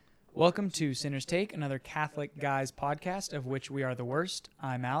Welcome to Sinner's Take, another Catholic Guys podcast of which we are the worst.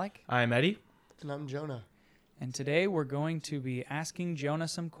 I'm Alec. I'm Eddie. And I'm Jonah. And today we're going to be asking Jonah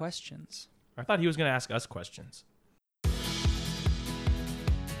some questions. I thought he was going to ask us questions.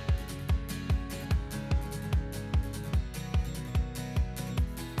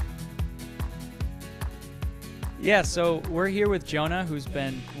 Yeah, so we're here with Jonah, who's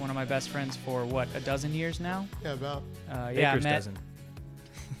been one of my best friends for, a dozen years now? Yeah, about Baker's dozen.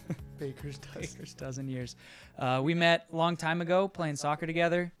 Baker's dozen. Baker's dozen years. We met a long time ago playing soccer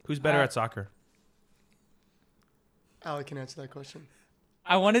together. Who's better at soccer? Alec can answer that question.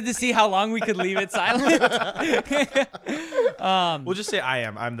 I wanted to see how long we could leave it silent. We'll just say I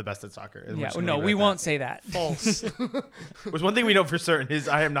am. I'm the best at soccer. And we're Yeah, just gonna no, leave it we at won't say that. False. There's one thing we know for certain is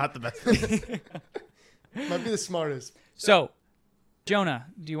I am not the best. Might be the smartest. So, Jonah,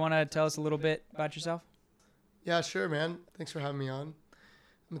 do you want to tell us a little bit about yourself? Yeah, sure, man. Thanks for having me on.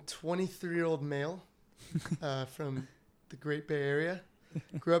 I'm a 23-year-old male from the Great Bay Area.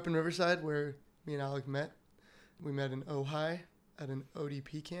 Grew up in Riverside where me and Alec met. We met in Ojai at an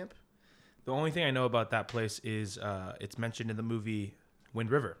ODP camp. The only thing I know about that place is it's mentioned in the movie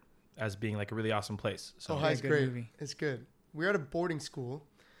Wind River as being like a really awesome place. So Ojai's good great. movie. It's good. We were at a boarding school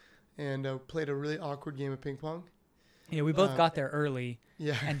and played a really awkward game of ping pong. Yeah, we both got there early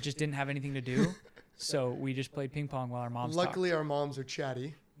Yeah. and just didn't have anything to do. So we just played ping pong while our moms Luckily, our moms are chatty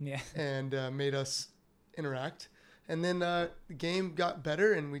talked. Yeah. and made us interact. And then the game got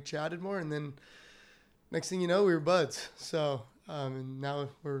better and we chatted more. And then next thing you know, we were buds. So and now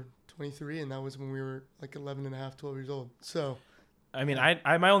we're 23, and that was when we were like 11 and a half, 12 years old. So I mean,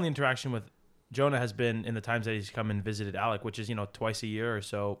 I my only interaction with Jonah has been in the times that he's come and visited Alec, which is, twice a year or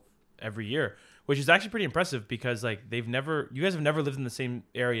so every year, which is actually pretty impressive because like you guys have never lived in the same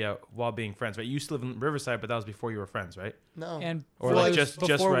area while being friends, right? You used to live in Riverside, but that was before you were friends, right? no. And Or for like those- just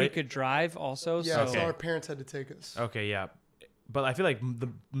before we right? could drive also. Yeah, So so Okay. our parents had to take us. Okay, yeah. But I feel like the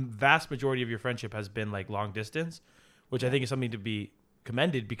vast majority of your friendship has been like long distance, which I think is something to be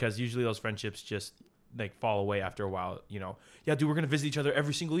commended because usually those friendships just like fall away after a while, Yeah, dude, we're going to visit each other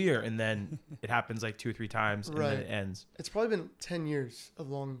every single year. And then it happens like 2 or 3 times and then Right. it ends. It's probably been 10 years of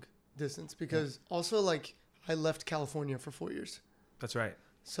long distance because also like I left California for 4 years. That's right.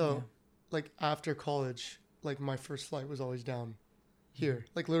 So Yeah. like after college, like my first flight was always down here,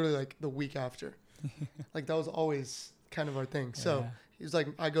 like literally like the week after. Like that was always kind of our thing. So Yeah. he was like,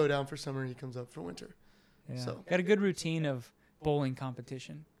 I go down for summer, he comes up for winter. Yeah. So- Got a good routine of bowling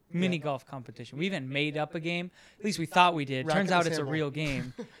competition, mini golf competition. We even made up a game. At least we thought we did. Turns out Racketless it's a handball. real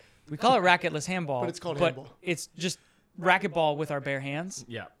game. We call it racketless handball, But it's called handball. It's just racquetball with our bare hands.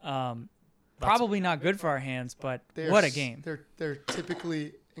 Yeah. Probably not good for our hands, but They're what a s- game. They're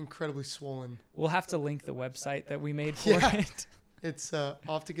typically incredibly swollen. We'll have to link the website that we made for Yeah. it. It's I'll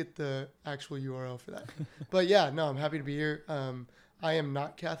have to get the actual URL for that. But yeah, no, I'm happy to be here. I am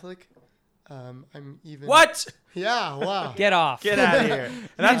not Catholic. I'm even. What? Yeah, wow. Get off. Get out of here. And You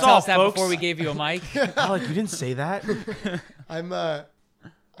didn't that's tell all, us that folks. before we gave you a mic. Alec, you didn't say that.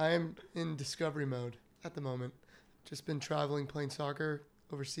 I am in discovery mode at the moment. Just been traveling, playing soccer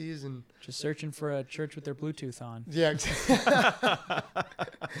overseas, and Just searching for a church with their Bluetooth on. yeah,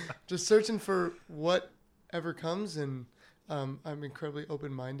 just searching for whatever comes, and I'm incredibly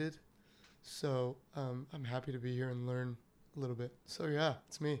open-minded. So I'm happy to be here and learn a little bit. So yeah,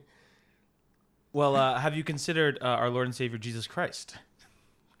 it's me. Well, have you considered our Lord and Savior Jesus Christ?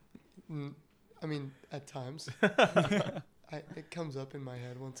 I mean, at times, it comes up in my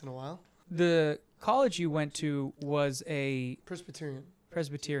head once in a while. The college you went to was a Presbyterian.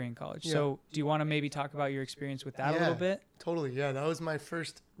 Presbyterian college. Yeah. So do you want to maybe talk about your experience with that a little Yeah. bit? Totally, yeah. That was my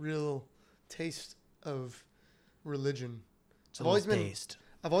first real taste of religion. I've always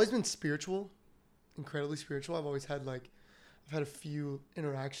been spiritual, incredibly spiritual. I've had a few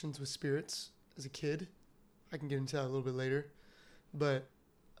interactions with spirits as a kid. I can get into that a little bit later. But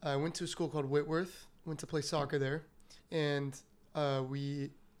I went to a school called Whitworth, went to play soccer there, and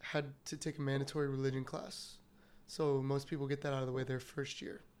we had to take a mandatory religion class. So most people get that out of the way their first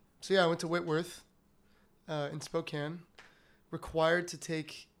year. So yeah, I went to Whitworth in Spokane, required to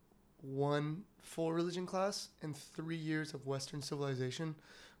take 1 full religion class and 3 years of Western civilization,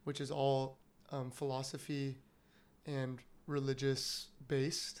 which is all philosophy and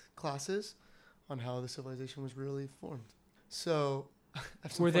religious-based classes on how the civilization was really formed. So,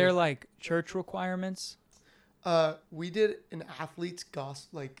 Were there like church requirements? we did an athlete's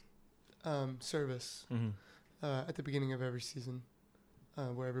service Mm-hmm. at the beginning of every season,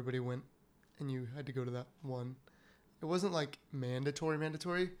 where everybody went, and you had to go to that one. It wasn't like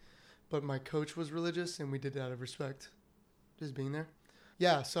mandatory, but my coach was religious, and we did it out of respect, just being there.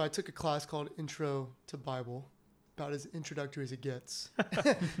 Yeah, so I took a class called Intro to Bible, about as introductory as it gets,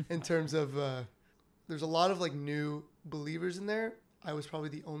 in terms of there's a lot of like new believers in there. I was probably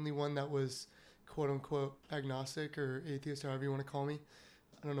the only one that was quote unquote agnostic or atheist, or however you want to call me.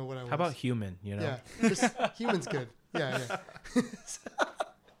 I don't know what I was. How about human? You know? Yeah, just human's good. Yeah.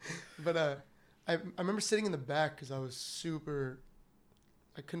 But I remember sitting in the back because I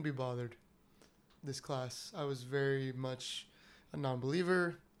couldn't be bothered this class. I was very much a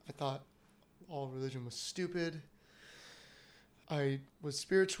non-believer. I thought all religion was stupid. I was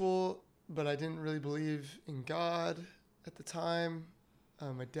spiritual, but I didn't really believe in God at the time.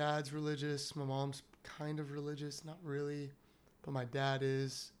 My dad's religious. My mom's kind of religious, not really, but my dad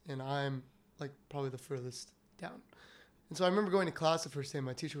is, and I'm like probably the furthest down. And so I remember going to class the first day.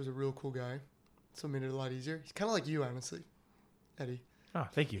 My teacher was a real cool guy, so it made it a lot easier. He's kind of like you, honestly, Eddie. Oh,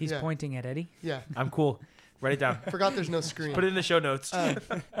 thank you. He's pointing at Eddie. Yeah. I'm cool. Write it down. Forgot there's no screen. Put it in the show notes. I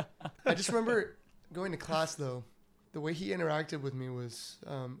just remember going to class, though. The way he interacted with me was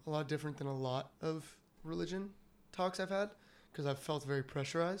a lot different than a lot of religion talks I've had, because I've felt very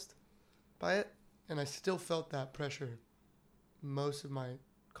pressurized by it. And I still felt that pressure most of my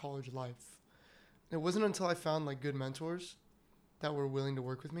college life. It wasn't until I found like good mentors that were willing to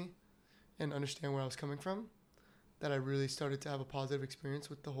work with me and understand where I was coming from that I really started to have a positive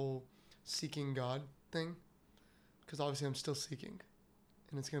experience with the whole seeking God thing. Because obviously I'm still seeking.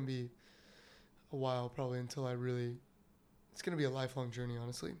 And it's going to be a while probably until it's going to be a lifelong journey,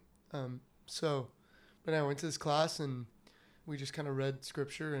 honestly. But I went to this class and we just kind of read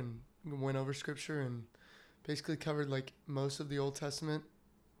scripture and went over scripture and basically covered like most of the Old Testament,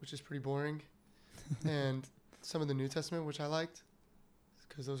 which is pretty boring, and some of the New Testament, which I liked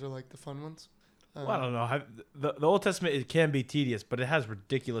because those are like the fun ones. Well, I don't know. The Old Testament, it can be tedious, but it has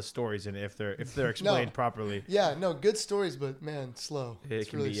ridiculous stories in it if they're explained properly. Yeah, no, good stories, but man, slow.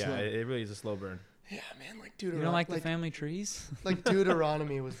 It really is a slow burn. Yeah, man, like Deuteronomy. You don't like the family trees? Like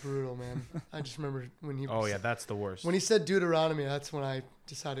Deuteronomy was brutal, man. I just remember when he. Oh yeah, that's the worst. When he said Deuteronomy, that's when I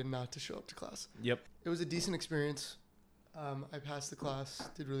decided not to show up to class. Yep. It was a decent experience. I passed the class,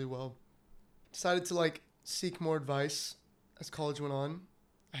 did really well. Decided to like seek more advice as college went on.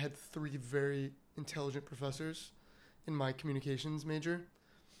 I had 3 very intelligent professors in my communications major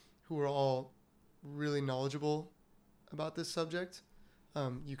who were all really knowledgeable about this subject.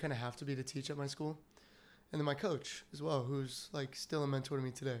 You kind of have to be to teach at my school. And then my coach as well, who's like still a mentor to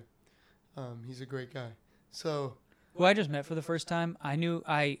me today. He's a great guy. So, who I just met for the first time.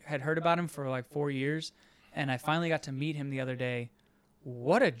 I had heard about him for like 4 years, and I finally got to meet him the other day.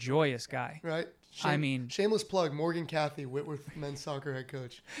 What a joyous guy. Right? Shameless plug, Morgan Cathy, Whitworth men's soccer head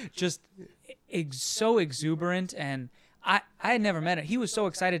coach. Just so exuberant, and I had never met him. He was so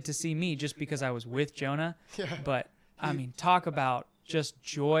excited to see me just because I was with Jonah. Yeah. But, I mean, talk about just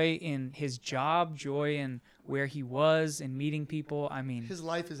joy in his job, joy in where he was and meeting people. I mean, his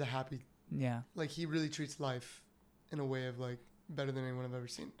life is a happy. Yeah. Like he really treats life in a way of like better than anyone I've ever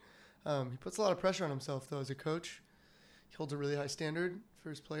seen. He puts a lot of pressure on himself though as a coach. He holds a really high standard for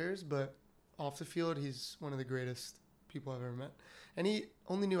his players, but off the field, he's one of the greatest people I've ever met. And he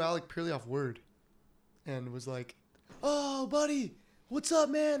only knew Alec purely off word and was like, "Oh, buddy, what's up,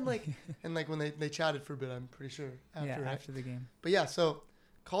 man?" Like, and like when they chatted for a bit, I'm pretty sure after the game. But yeah, so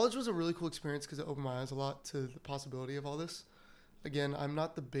college was a really cool experience because it opened my eyes a lot to the possibility of all this. Again, I'm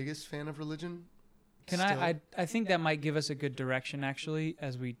not the biggest fan of religion. I think that might give us a good direction actually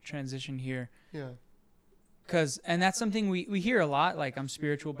as we transition here. Yeah. And that's something we hear a lot, like I'm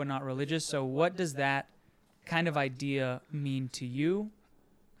spiritual but not religious. So what does that kind of idea mean to you?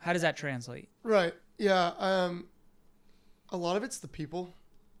 How does that translate? Right. Yeah. A lot of it's the people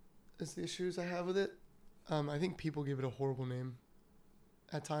is the issues I have with it. I think people give it a horrible name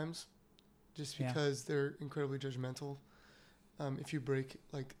at times just because they're incredibly judgmental. If you break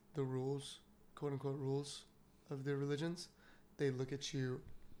like the rules, quote unquote rules of their religions, they look at you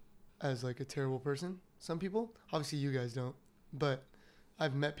as like a terrible person. Some people, obviously you guys don't, but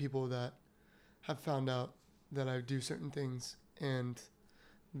I've met people that have found out that I do certain things and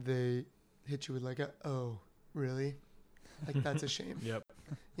they hit you with like oh, really? Like that's a shame. Yep.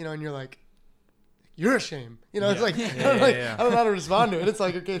 You know, and you're like, you're a shame. You know, Yeah. it's like, Yeah. I don't know how to respond to it. It's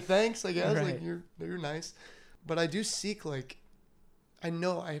like, okay, thanks, I guess. Right. Like you're nice. But I do seek like, I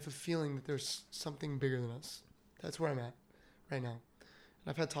know I have a feeling that there's something bigger than us. That's where I'm at right now. And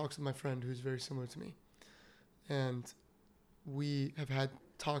I've had talks with my friend who's very similar to me. And we have had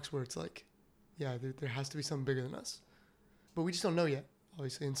talks where it's like, yeah, there has to be something bigger than us. But we just don't know yet,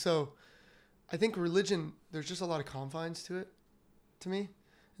 obviously. And so I think religion, there's just a lot of confines to it, to me,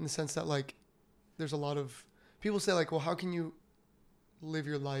 in the sense that like there's a lot of people say like, well, how can you live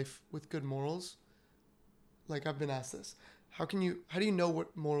your life with good morals, like I've been asked this, how do you know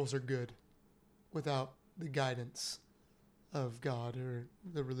what morals are good without the guidance of God or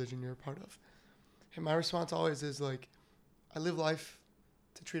the religion you're a part of? And my response always is like, I live life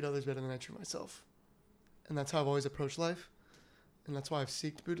to treat others better than I treat myself. And that's how I've always approached life. And that's why I've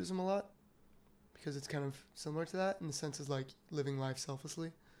seeked Buddhism a lot, because it's kind of similar to that in the sense of like living life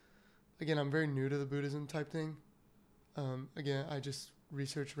selflessly. Again, I'm very new to the Buddhism type thing. Again, I just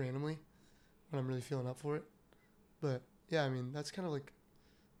research randomly when I'm really feeling up for it. But yeah, I mean, that's kind of like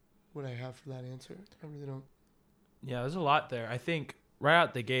what I have for that answer. I really don't. Yeah, there's a lot there. I think right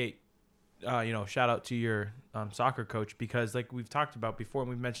out the gate, shout out to your soccer coach, because like we've talked about before and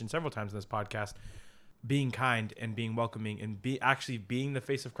we've mentioned several times in this podcast, being kind and being welcoming and actually being the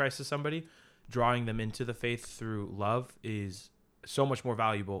face of Christ to somebody, drawing them into the faith through love is so much more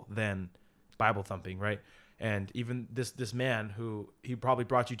valuable than Bible thumping, right? And even this man who he probably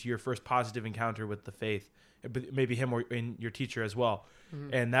brought you to your first positive encounter with the faith, maybe him or in your teacher as well.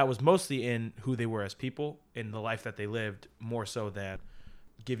 Mm-hmm. And that was mostly in who they were as people, in the life that they lived, more so than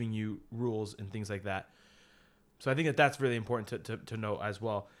giving you rules and things like that. So I think that's really important to know as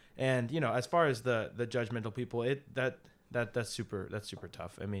well. And, as far as the judgmental people, that's super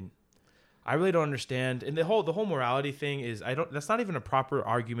tough. I mean, I really don't understand. And the whole morality thing is, that's not even a proper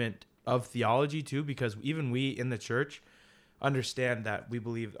argument of theology too, because even we in the church understand that we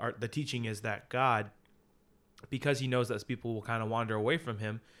believe the teaching is that God, because he knows that people will kind of wander away from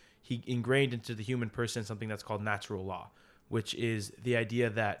him, he ingrained into the human person something that's called natural law, which is the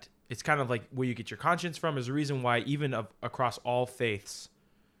idea that it's kind of like where you get your conscience from, is the reason why even across all faiths,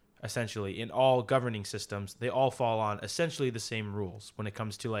 essentially in all governing systems, they all fall on essentially the same rules when it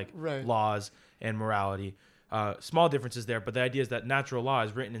comes to like laws and morality. Small differences there, but the idea is that natural law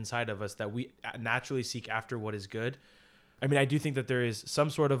is written inside of us, that we naturally seek after what is good. I mean, I do think that there is some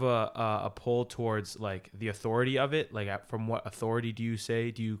sort of a pull towards like the authority of it. Like, from what authority do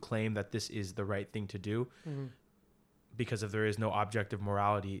you claim that this is the right thing to do? Mm-hmm. Because if there is no objective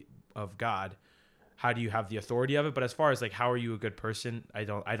morality of God, how do you have the authority of it? But as far as like, how are you a good person? I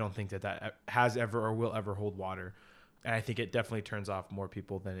don't think that has ever or will ever hold water. And I think it definitely turns off more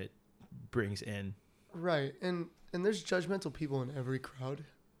people than it brings in. Right. And there's judgmental people in every crowd.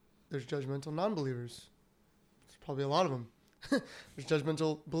 There's judgmental non-believers. There's probably a lot of them. There's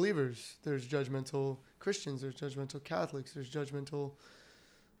judgmental believers. There's judgmental Christians. There's judgmental Catholics. There's judgmental.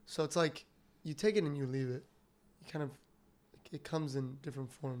 So it's like you take it and you leave it. You kind of, it comes in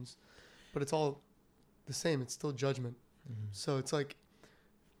different forms, but it's all the same. It's still judgment. Mm-hmm. So it's like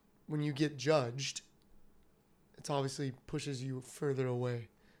when you get judged, it obviously pushes you further away.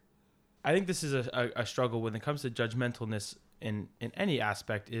 I think this is a struggle when it comes to judgmentalness in any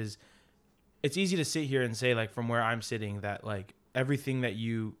aspect. Is it's easy to sit here and say, like, from where I'm sitting, that like everything that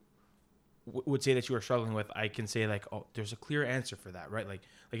you would say that you are struggling with, I can say like, oh, there's a clear answer for that, right? Like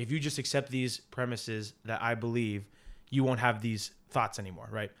if you just accept these premises that I believe, you won't have these thoughts anymore,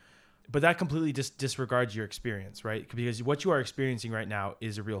 right? But that completely disregards your experience, right? Because what you are experiencing right now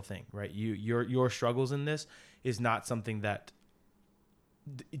is a real thing, right? Your struggles in this is not something that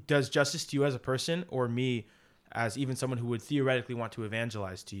does justice to you as a person, or me as even someone who would theoretically want to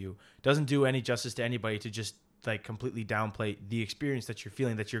evangelize to you. Doesn't do any justice to anybody to just like completely downplay the experience that you're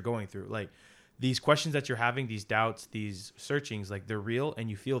feeling, that you're going through. Like these questions that you're having, these doubts, these searchings, like they're real and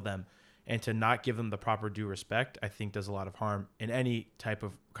you feel them. And to not give them the proper due respect, I think does a lot of harm in any type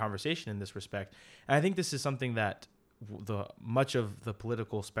of conversation in this respect. And I think this is something that much of the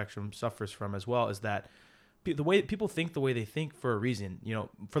political spectrum suffers from as well, is that the way people think the way they think for a reason,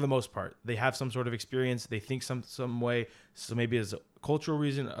 for the most part. They have some sort of experience. They think some way. So maybe as a cultural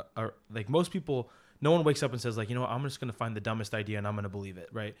reason, or like most people, no one wakes up and says like, I'm just going to find the dumbest idea and I'm going to believe it,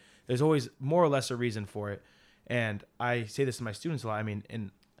 right? There's always more or less a reason for it. And I say this to my students a lot. I mean,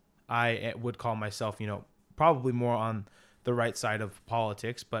 and I would call myself, probably more on the right side of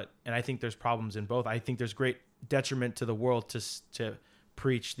politics, and I think there's problems in both. I think there's great detriment to the world to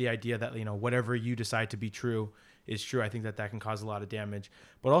preach the idea that, whatever you decide to be true is true. I think that can cause a lot of damage.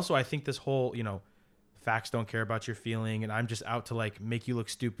 But also I think this whole, facts don't care about your feeling and I'm just out to like make you look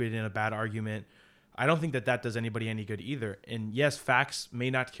stupid in a bad argument. I don't think that does anybody any good either. And yes, facts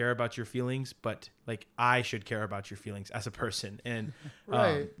may not care about your feelings, but like I should care about your feelings as a person, and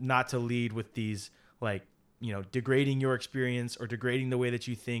right. Not to lead with these like, degrading your experience or degrading the way that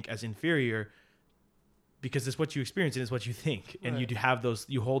you think as inferior, because it's what you experience and it's what you think. And right.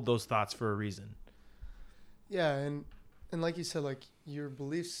 You hold those thoughts for a reason. Yeah. And like you said, like your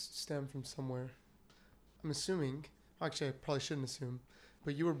beliefs stem from somewhere. I'm assuming, actually I probably shouldn't assume,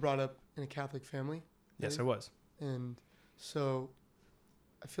 but you were brought up in a Catholic family. Yes, I was. And so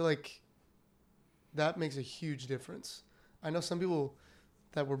I feel like that makes a huge difference. I know some people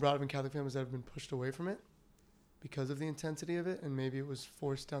that were brought up in Catholic families that have been pushed away from it because of the intensity of it, and maybe it was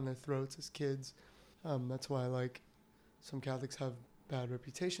forced down their throats as kids. That's why, like, some Catholics have bad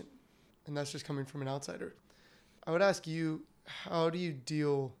reputation, and that's just coming from an outsider. I would ask you, how do you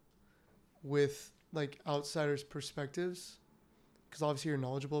deal with, like, outsiders' perspectives? Because obviously you're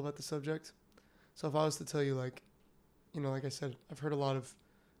knowledgeable about the subject. So if I was to tell you, like, you know, like I said, I've heard a lot of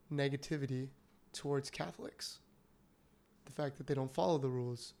negativity towards Catholics. The fact that they don't follow the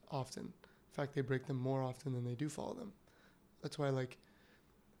rules often. The fact they break them more often than they do follow them. That's why, like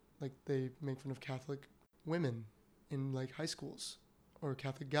they make fun of Catholic women in, like, high schools, or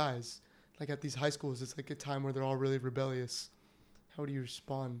Catholic guys. Like, at these high schools, it's like a time where they're all really rebellious. How do you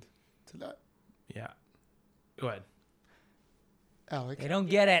respond to that? Yeah. Go ahead. Alec? They don't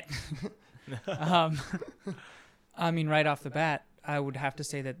get it. I mean, right off the bat, I would have to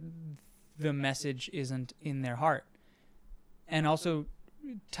say that the message isn't in their heart. And also,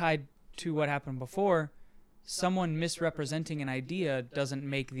 tied to what happened before, someone misrepresenting an idea doesn't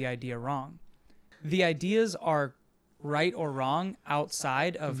make the idea wrong. The ideas are right or wrong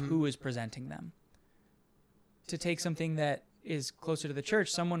outside of who is presenting them. To take something that is closer to the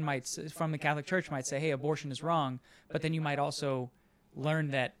church, someone from the Catholic Church might say, hey, abortion is wrong, but then you might also learn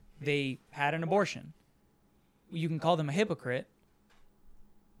that they had an abortion. You can call them a hypocrite,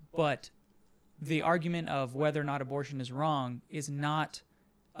 but the argument of whether or not abortion is wrong is not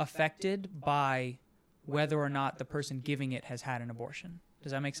affected by whether or not the person giving it has had an abortion.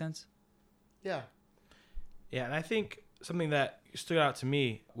 Does that make sense? Yeah. Yeah, and I think something that stood out to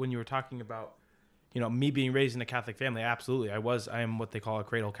me when you were talking about, you know, me being raised in a Catholic family, absolutely. I am what they call a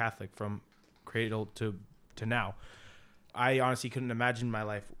cradle Catholic, from cradle to now. I honestly couldn't imagine my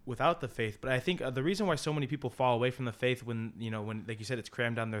life without the faith. But I think the reason why so many people fall away from the faith when, like you said, it's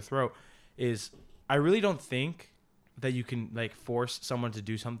crammed down their throat, is I really don't think that you can, like, force someone to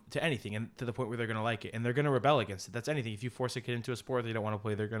do to anything, and to the point where they're going to like it and they're going to rebel against it. That's anything. If you force a kid into a sport they don't want to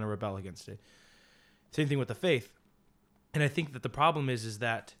play, they're going to rebel against it. Same thing with the faith. And I think that the problem is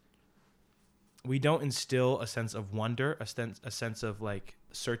that we don't instill a sense of wonder, a sense of, like,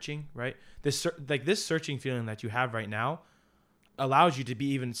 searching, right? This searching feeling that you have right now allows you to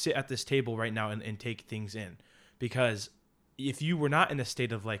even sit at this table right now and take things in. Because if you were not in a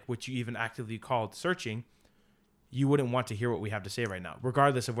state of, like, what you even actively called searching, you wouldn't want to hear what we have to say right now.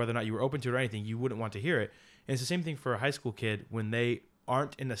 Regardless of whether or not you were open to it or anything, you wouldn't want to hear it. And it's the same thing for a high school kid when they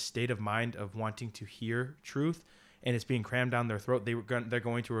aren't in a state of mind of wanting to hear truth and it's being crammed down their throat, they're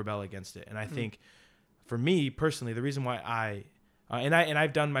going to rebel against it. And I think, for me personally, the reason why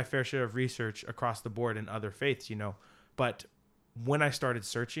I've done my fair share of research across the board in other faiths, but when I started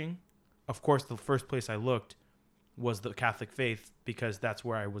searching, of course, the first place I looked was the Catholic faith, because that's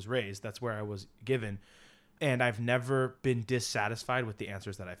where I was raised. That's where I was given. And I've never been dissatisfied with the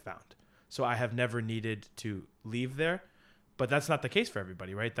answers that I found. So I have never needed to leave there. But that's not the case for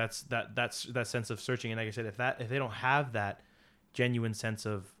everybody, right? That's that sense of searching. And like I said, if they don't have that genuine sense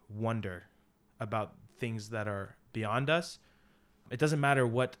of wonder about things that are beyond us, it doesn't matter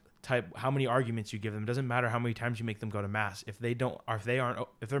how many arguments you give them. It doesn't matter how many times you make them go to mass. If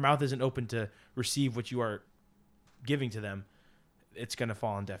their mouth isn't open to receive what you are giving to them, it's going to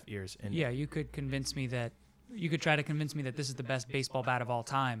fall on deaf ears. And yeah, you could try to convince me that this is the best baseball bat of all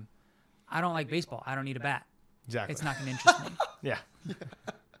time. I don't like baseball. I don't need a bat. Exactly. It's not going to interest me. Yeah.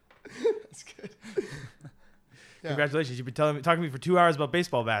 That's good. Yeah. Congratulations. You've been talking to me for 2 hours about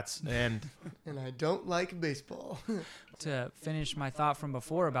baseball bats. And I don't like baseball. To finish my thought from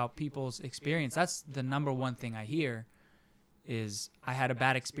before about people's experience, that's the number one thing I hear is, I had a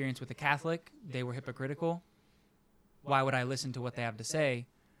bad experience with a Catholic. They were hypocritical. Why would I listen to what they have to say?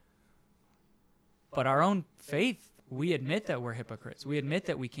 But our own faith, we admit that we're hypocrites. We admit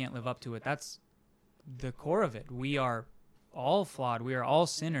that we can't live up to it. That's the core of it. We are all flawed. We are all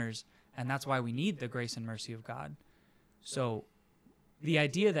sinners, and that's why we need the grace and mercy of God. So the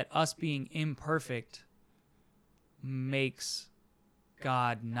idea that us being imperfect makes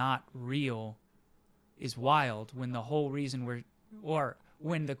God not real is wild, when the whole reason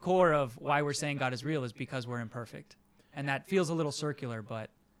when the core of why we're saying God is real is because we're imperfect. And that feels a little circular,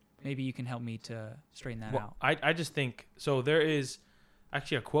 but maybe you can help me to straighten that out. I just think, so there is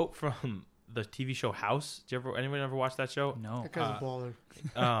actually a quote from the TV show House. Anyone ever watch that show? No. That guy's a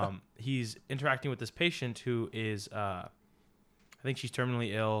baller. He's interacting with this patient who is, I think she's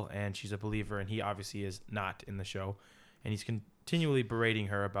terminally ill, and she's a believer, and he obviously is not in the show. And he's continually berating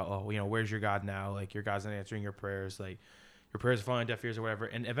her about, where's your God now? Like, your God's not answering your prayers. Like, your prayers are falling on deaf ears or whatever.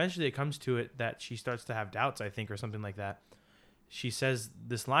 And eventually it comes to it that she starts to have doubts, I think, or something like that. she says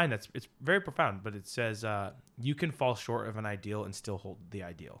this line it's very profound, but it says, you can fall short of an ideal and still hold the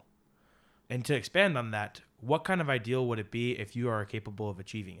ideal. And to expand on that, what kind of ideal would it be if you are capable of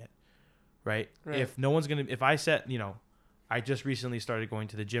achieving it? Right? If no one's going to, if I set, I just recently started going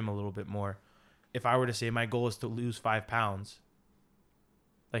to the gym a little bit more. If I were to say my goal is to lose 5 pounds,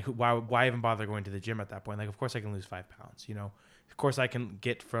 like why even bother going to the gym at that point? Like, of course I can lose 5 pounds, of course I can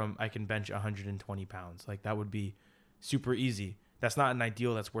bench 120 pounds. Like, that would be super easy. That's not an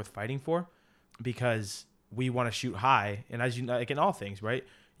ideal that's worth fighting for, because we want to shoot high. And as like in all things, right?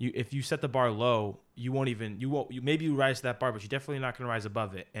 If you set the bar low, maybe you rise to that bar, but you're definitely not going to rise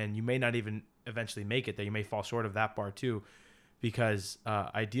above it. And you may not even eventually make it there. You may fall short of that bar too, because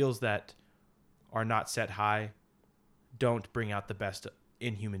ideals that are not set high don't bring out the best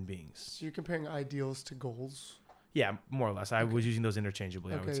in human beings. So you're comparing ideals to goals? Yeah, more or less. I was using those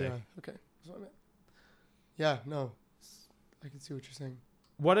interchangeably, I would say. Yeah, okay. That's what I meant. Yeah, no. I can see what you're saying.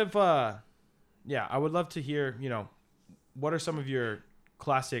 What if, I would love to hear, what are some of your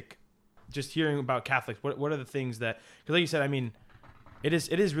classic, just hearing about Catholics, what are the things that, because like you said, I mean, it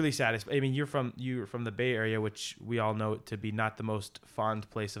is really sad. I mean, you're from the Bay Area, which we all know to be not the most fond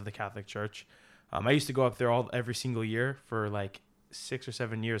place of the Catholic Church. I used to go up there every single year for like 6 or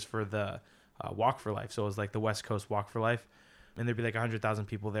 7 years for the Walk for Life. So it was like the West Coast Walk for Life, and there'd be like 100,000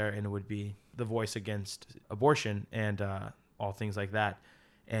 people there, and it would be the voice against abortion and all things like that.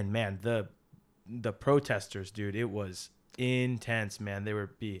 And man, the protesters, dude, it was intense, man. There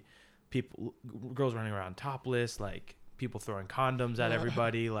would be girls running around topless, like people throwing condoms at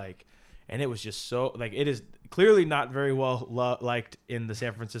everybody, like, and it was just so, like, it is clearly not very well liked in the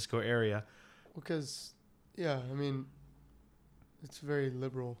San Francisco area. Because, yeah, I mean, it's very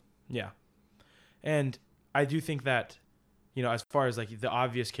liberal. Yeah. And I do think that, as far as like the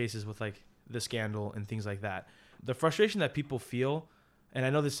obvious cases with like the scandal and things like that, the frustration that people feel, and I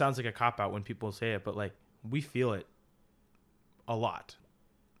know this sounds like a cop-out when people say it, but like, we feel it a lot.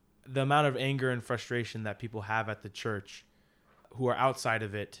 The amount of anger and frustration that people have at the church who are outside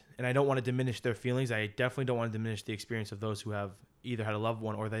of it, and I don't want to diminish their feelings. I definitely don't want to diminish the experience of those who have either had a loved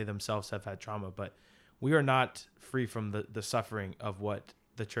one or they themselves have had trauma, but we are not free from the suffering of what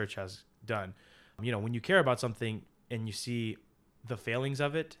the church has done. When you care about something and you see the failings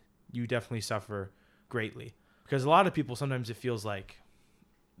of it, you definitely suffer greatly. Because a lot of people, sometimes it feels like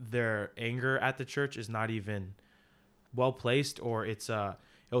their anger at the church is not even well placed, or it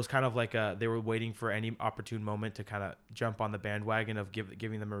was kind of like they were waiting for any opportune moment to kind of jump on the bandwagon of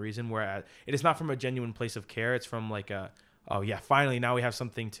giving them a reason, whereas it is not from a genuine place of care. It's from like oh yeah, finally now we have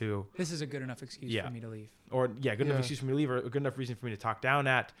something to. This is a good enough excuse for me to leave. Or good enough excuse for me to leave, or a good enough reason for me to talk down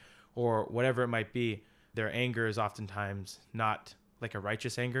at, or whatever it might be. Their anger is oftentimes not like a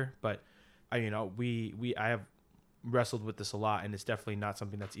righteous anger, but I have wrestled with this a lot, and it's definitely not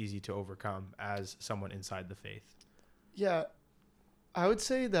something that's easy to overcome as someone inside the faith. Yeah, I would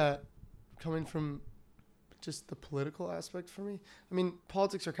say that coming from just the political aspect for me, I mean,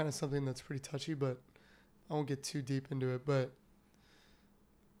 politics are kind of something that's pretty touchy, but I won't get too deep into it. But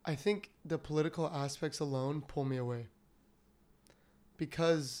I think the political aspects alone pull me away,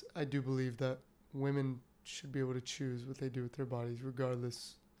 because I do believe that women should be able to choose what they do with their bodies,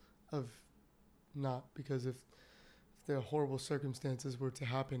 regardless of not, because if the horrible circumstances were to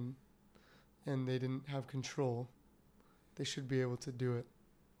happen and they didn't have control, they should be able to do it.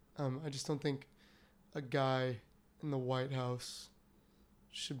 I just don't think a guy in the White House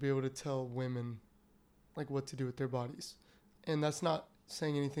should be able to tell women like what to do with their bodies. And that's not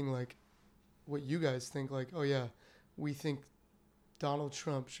saying anything like what you guys think, like, oh yeah, we think Donald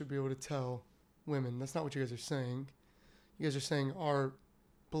Trump should be able to tell women. That's not what you guys are saying. You guys are saying our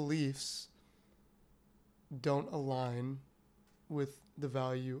beliefs don't align with the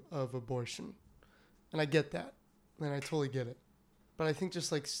value of abortion. And I get that. And I totally get it. But I think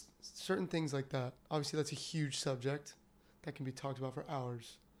just like certain things like that, obviously that's a huge subject that can be talked about for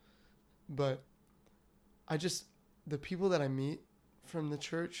hours. But the people that I meet from the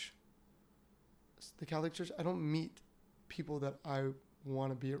church, the Catholic Church, I don't meet people that I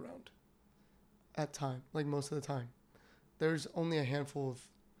want to be around at time, like most of the time. There's only a handful of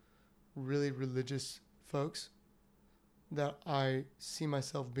really religious folks that I see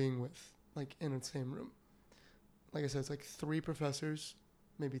myself being with, like in the same room. Like I said, it's like 3 professors,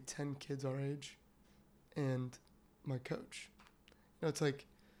 maybe 10 kids our age, and my coach. It's like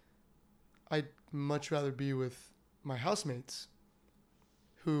I'd much rather be with my housemates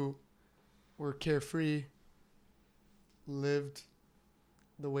who were carefree, lived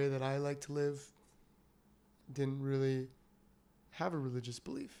the way that I like to live, didn't really have a religious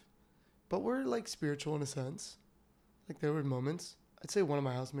belief. But we're like spiritual in a sense. Like there were moments. I'd say one of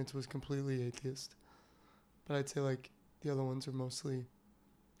my housemates was completely atheist, but I'd say like the other ones are mostly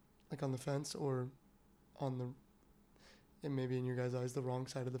like on the fence or on the, and maybe in your guys' eyes, the wrong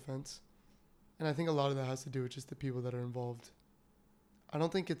side of the fence. And I think a lot of that has to do with just the people that are involved. I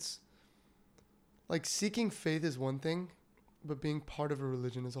don't think it's like seeking faith is one thing, but being part of a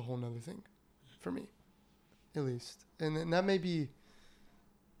religion is a whole nother thing for me, at least. And that may be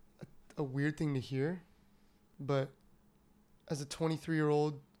a weird thing to hear, but as a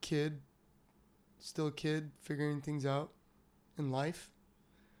 23-year-old kid, still a kid figuring things out in life,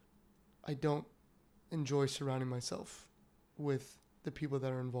 I don't enjoy surrounding myself with the people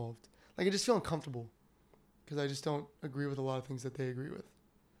that are involved. Like, I just feel uncomfortable because I just don't agree with a lot of things that they agree with.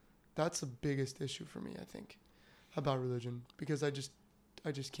 That's the biggest issue for me, I think, about religion, because I just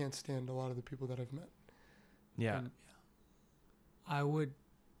can't stand a lot of the people that I've met. Yeah. I would,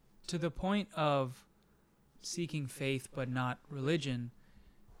 to the point of seeking faith but not religion,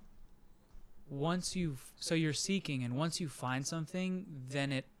 so you're seeking, and once you find something,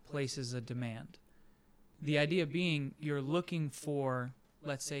 then it places a demand. The idea being you're looking for,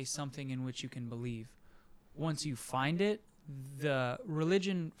 let's say, something in which you can believe. Once you find it, the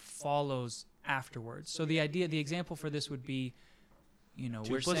religion follows afterwards. So the example for this would be,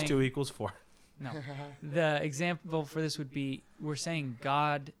 2 plus 2 equals 4. No. The example for this would be, we're saying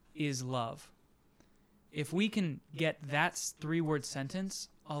God is love. If we can get that 3-word sentence,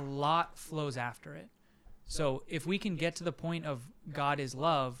 a lot flows after it. So if we can get to the point of God is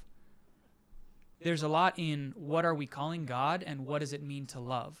love, there's a lot in what are we calling God and what does it mean to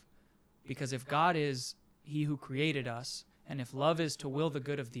love? Because if God is he who created us, and if love is to will the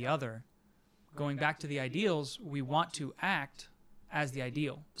good of the other, going back to the ideals, we want to act as the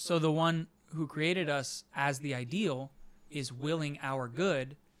ideal. So the one who created us as the ideal is willing our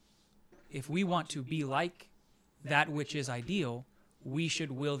good. If we want to be like that which is ideal, we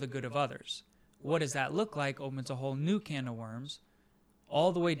should will the good of others. What does that look like? Opens a whole new can of worms,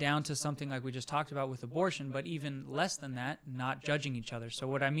 all the way down to something like we just talked about with abortion, but even less than that, not judging each other. So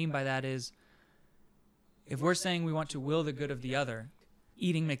what I mean by that is, if we're saying we want to will the good of the other,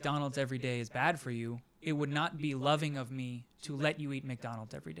 eating McDonald's every day is bad for you, it would not be loving of me to let you eat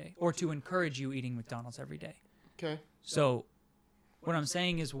McDonald's every day or to encourage you eating McDonald's every day. Okay. So what I'm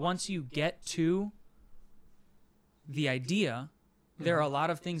saying is, once you get to the idea, there are a lot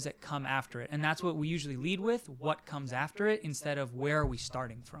of things that come after it. And that's what we usually lead with, what comes after it, instead of where are we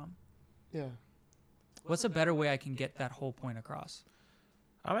starting from. Yeah. What's a better way I can get that whole point across?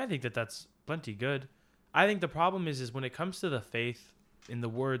 I think that's plenty good. I think the problem is when it comes to the faith, in the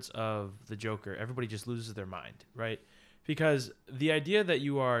words of the Joker, everybody just loses their mind, right? Because the idea that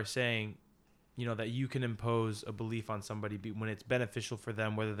you are saying, that you can impose a belief on somebody when it's beneficial for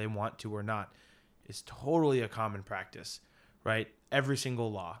them, whether they want to or not, is totally a common practice, right? Every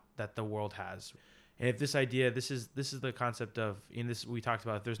single law that the world has. And if this idea, this is the concept of, this we talked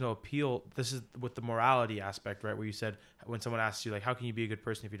about, if there's no appeal, this is with the morality aspect, right? Where you said, when someone asks you, like, how can you be a good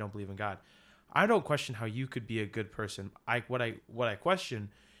person if you don't believe in God? I don't question how you could be a good person. What I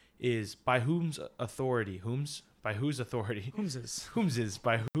question is by whose authority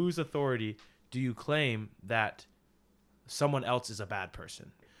do you claim that someone else is a bad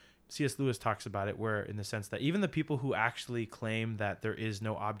person? C.S. Lewis talks about it, where in the sense that even the people who actually claim that there is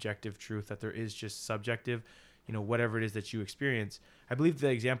no objective truth, that there is just subjective, whatever it is that you experience. I believe the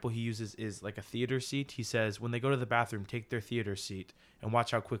example he uses is like a theater seat. He says when they go to the bathroom, take their theater seat and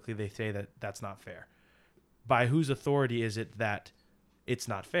watch how quickly they say that that's not fair. By whose authority is it that it's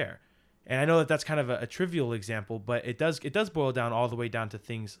not fair? And I know that that's kind of a trivial example, but it does boil down all the way down to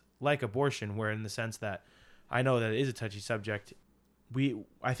things like abortion, where in the sense that I know that it is a touchy subject.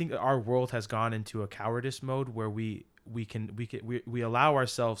 I think our world has gone into a cowardice mode where we allow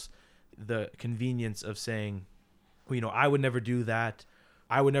ourselves the convenience of saying, I would never do that.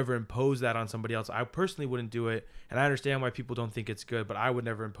 I would never impose that on somebody else. I personally wouldn't do it. And I understand why people don't think it's good, but I would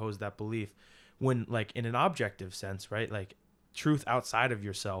never impose that belief. When, like, in an objective sense, right? Like, truth outside of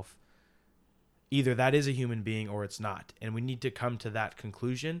yourself, either that is a human being or it's not. And we need to come to that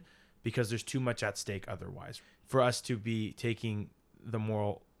conclusion because there's too much at stake otherwise for us to be taking the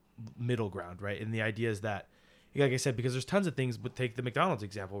moral middle ground, right? And the idea is that, like I said, because there's tons of things, but take the McDonald's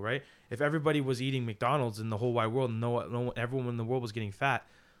example, right? If everybody was eating McDonald's in the whole wide world, and everyone in the world was getting fat,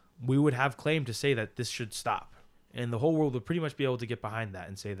 we would have claim to say that this should stop. And the whole world would pretty much be able to get behind that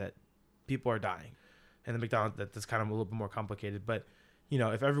and say that people are dying. And the McDonald's, that's kind of a little bit more complicated. But,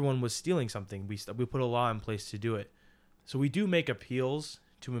 if everyone was stealing something, we put a law in place to do it. So we do make appeals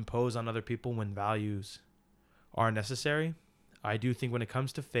to impose on other people when values are necessary. I do think when it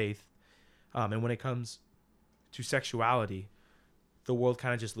comes to faith, and when it comes to sexuality, the world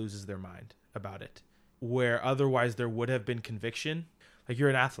kind of just loses their mind about it. Where otherwise there would have been conviction. Like, you're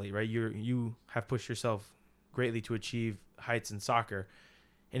an athlete, right? You have pushed yourself greatly to achieve heights in soccer.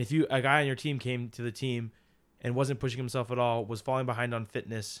 And if a guy on your team came to the team and wasn't pushing himself at all, was falling behind on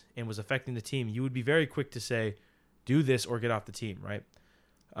fitness and was affecting the team, you would be very quick to say, do this or get off the team, right?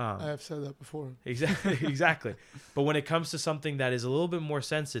 I have said that before. Exactly. But when it comes to something that is a little bit more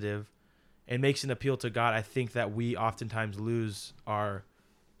sensitive and makes an appeal to God, I think that we oftentimes lose our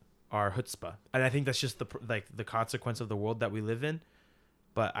chutzpah. And I think that's just the consequence of the world that we live in.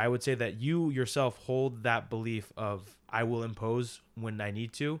 But I would say that you yourself hold that belief of, I will impose when I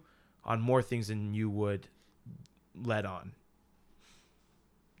need to, on more things than you would let on.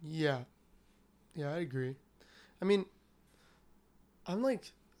 Yeah, I agree. I mean, I'm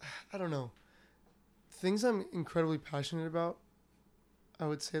like, I don't know. Things I'm incredibly passionate about, I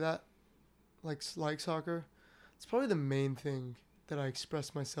would say that, like soccer, it's probably the main thing that I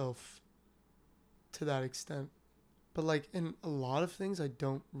express myself to that extent. But like in a lot of things, I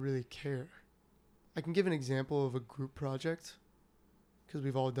don't really care. I can give an example of a group project, because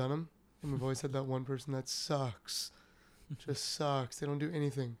we've all done them, and we've always had that one person that sucks. Just sucks. They don't do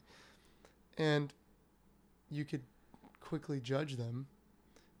anything. And you could quickly judge them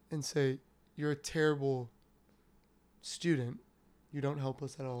and say, you're a terrible student. You don't help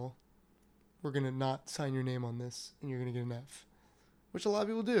us at all. We're going to not sign your name on this, and you're going to get an F, which a lot of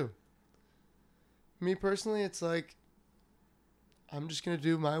people do. Me personally, it's like, I'm just going to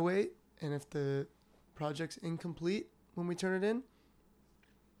do my weight, and if the project's incomplete when we turn it in,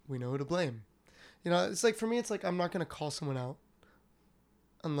 we know who to blame. You know, it's like, for me, it's like, I'm not going to call someone out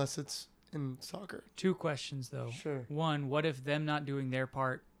unless it's in soccer. 2 questions, though. Sure. 1, what if them not doing their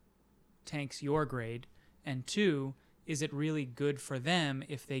part tanks your grade? And 2, is it really good for them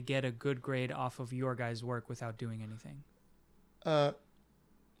if they get a good grade off of your guys' work without doing anything?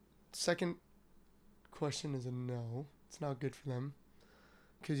 Second question is a no. It's not good for them,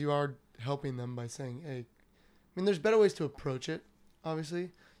 because you are helping them by saying, hey, I mean, there's better ways to approach it, obviously.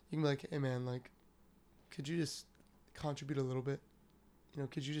 You can be like, hey, man, like, could you just contribute a little bit? You know,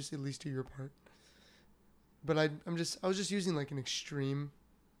 could you just at least do your part? But I was just using like an extreme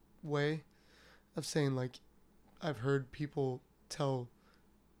way of saying, like, I've heard people tell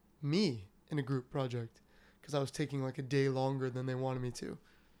me in a group project, because I was taking like a day longer than they wanted me to,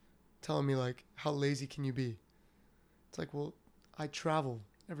 telling me like, how lazy can you be? It's like, well, I travel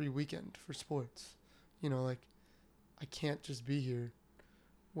every weekend for sports. You know, like, I can't just be here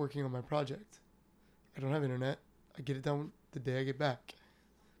working on my project. I don't have internet. I get it done the day I get back.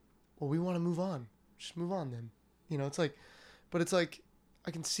 Well, we want to move on. Just move on then. You know, it's like, but it's like,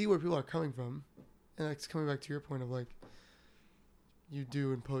 I can see where people are coming from. And it's coming back to your point of like, you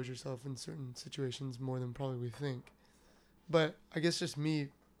do impose yourself in certain situations more than probably we think. But I guess just me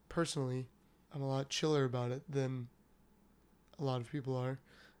personally, I'm a lot chiller about it than a lot of people are.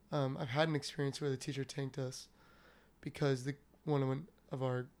 I've had an experience where the teacher tanked us because one of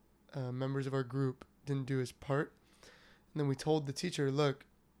our members of our group didn't do his part. And then we told the teacher, look,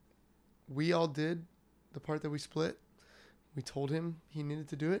 we all did the part that we split. We told him he needed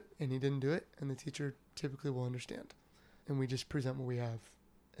to do it, and he didn't do it, and the teacher typically will understand. And we just present what we have,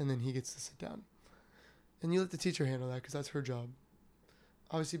 and then he gets to sit down. And you let the teacher handle that, because that's her job.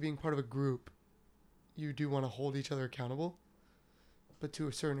 Obviously, being part of a group, you do want to hold each other accountable, but to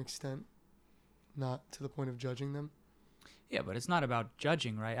a certain extent, not to the point of judging them. Yeah, but it's not about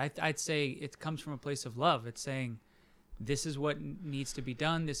judging, right? I'd say it comes from a place of love. It's saying, this is what needs to be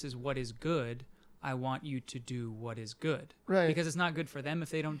done. This is what is good. I want you to do what is good. Right. Because it's not good for them if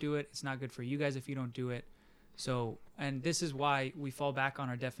they don't do it. It's not good for you guys if you don't do it. So, and this is why we fall back on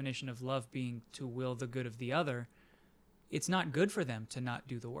our definition of love being to will the good of the other. It's not good for them to not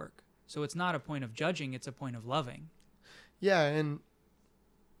do the work. So it's not a point of judging. It's a point of loving. Yeah, and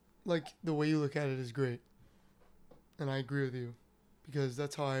like the way you look at it is great. And I agree with you, because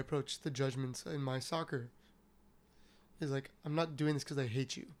that's how I approach the judgments in my soccer. Is like, I'm not doing this because I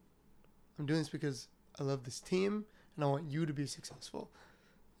hate you. I'm doing this because I love this team and I want you to be successful,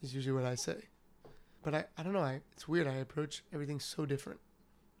 is usually what I say. But I don't know. It's weird. I approach everything so different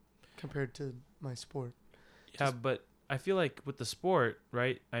compared to my sport. Yeah, but I feel like with the sport,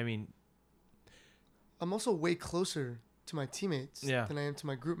 right? I mean, I'm also way closer to my teammates Yeah. than I am to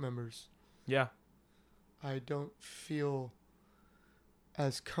my group members. yeah. I don't feel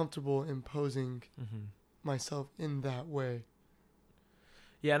as comfortable imposing myself in that way.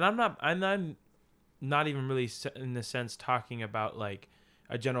 Yeah, and I'm not even really in the sense talking about like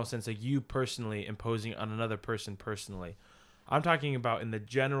a general sense, like you personally imposing on another person personally. I'm talking about in the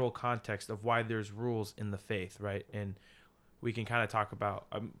general context of why there's rules in the faith, right? And we can kind of talk about,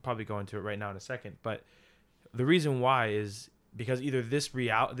 I'm probably going to it right now in a second, but the reason why is because either this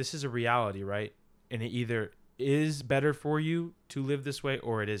is a reality, right? And it either is better for you to live this way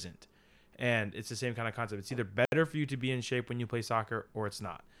or it isn't. And it's the same kind of concept. It's either better for you to be in shape when you play soccer or it's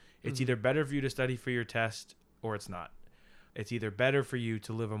not. It's either better for you to study for your test or it's not. It's either better for you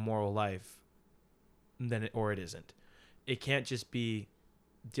to live a moral life or it isn't. It can't just be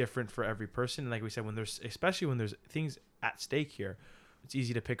different for every person. And like we said, especially when there's things at stake here, it's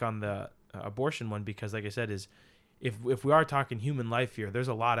easy to pick on the abortion one because, like I said, is if we are talking human life here, there's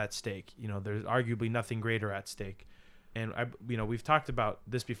a lot at stake. There's arguably nothing greater at stake. And we've talked about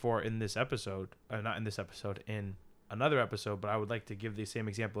this before in this episode, not in this episode, in another episode, but I would like to give the same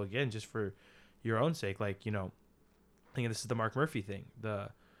example again, just for your own sake. Like, I think this is the Mark Murphy thing, the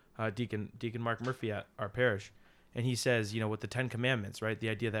Deacon Mark Murphy at our parish. And he says, with the 10 Commandments, right? The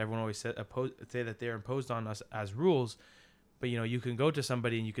idea that everyone always say that they're imposed on us as rules. But, you can go to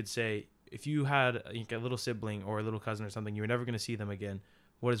somebody and you could say, if you had a little sibling or a little cousin or something, you were never going to see them again.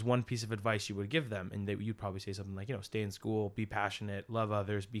 What is one piece of advice you would give them? And you'd probably say something like, stay in school, be passionate, love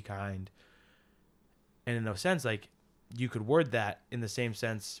others, be kind. And in a sense, like, you could word that in the same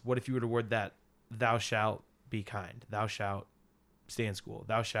sense. What if you were to word that, thou shalt be kind, thou shalt stay in school,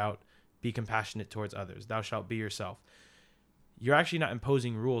 thou shalt be compassionate towards others, thou shalt be yourself. You're actually not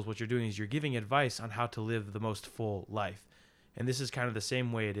imposing rules. What you're doing is you're giving advice on how to live the most full life. And this is kind of the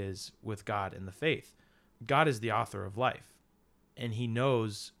same way it is with God and the faith. God is the author of life, and he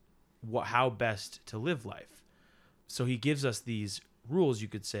knows how best to live life. So he gives us these rules, you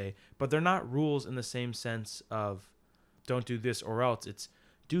could say, but they're not rules in the same sense of don't do this or else. It's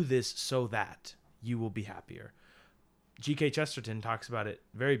do this so that you will be happier. G.K. Chesterton talks about it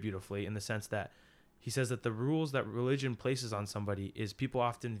very beautifully in the sense that he says that the rules that religion places on somebody is people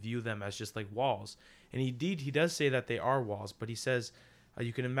often view them as just like walls. And indeed, he does say that they are walls, but he says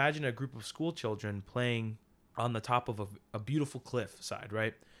you can imagine a group of school children playing on the top of a beautiful cliff side,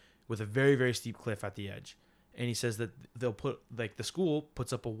 right? With a very, very steep cliff at the edge. And he says that they'll put, like, the school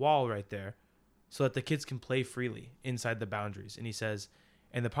puts up a wall right there so that the kids can play freely inside the boundaries. And he says,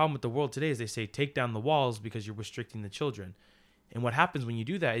 and the problem with the world today is they say, take down the walls because you're restricting the children. And what happens when you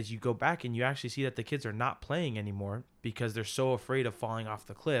do that is you go back and you actually see that the kids are not playing anymore because they're so afraid of falling off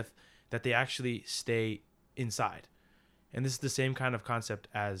the cliff that they actually stay inside. And this is the same kind of concept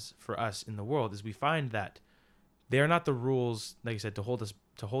as for us in the world, is we find that they are not the rules, like I said, to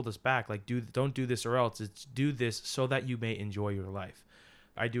hold us back. Like, don't do this or else. It's do this so that you may enjoy your life.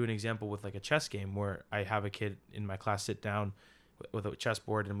 I do an example with like a chess game where I have a kid in my class sit down with a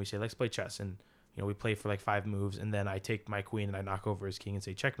chessboard and we say, let's play chess. And, we play for like 5 moves. And then I take my queen and I knock over his king and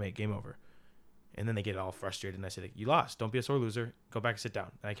say, checkmate, game over. And then they get all frustrated. And I say, you lost. Don't be a sore loser. Go back and sit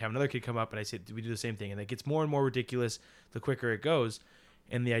down. And I have another kid come up and I say, we do the same thing. And it gets more and more ridiculous the quicker it goes.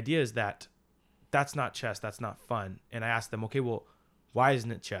 And the idea is that that's not chess. That's not fun. And I ask them, okay, well, why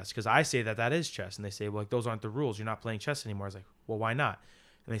isn't it chess? Because I say that is chess. And they say, well, like, those aren't the rules. You're not playing chess anymore. I was like, well, why not?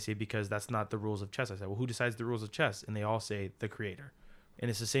 And they say, because that's not the rules of chess. I said, well, who decides the rules of chess? And they all say the creator.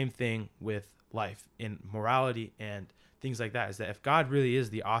 And it's the same thing with life in morality and things like that, is that if God really is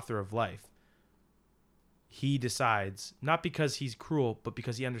the author of life, he decides, not because he's cruel, but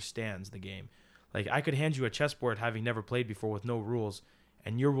because he understands the game. Like, I could hand you a chessboard having never played before with no rules,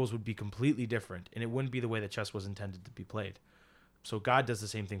 and your rules would be completely different, and it wouldn't be the way that chess was intended to be played. So God does the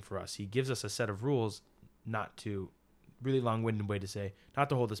same thing for us. He gives us a set of rules, not to, really long-winded way to say, not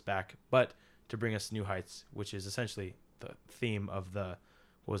to hold us back, but to bring us to new heights, which is essentially the theme of the,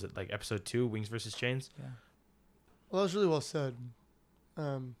 what was it, like episode 2, Wings versus Chains? Yeah. Well, that was really well said.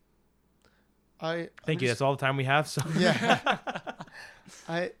 Thank you. That's all the time we have. So yeah.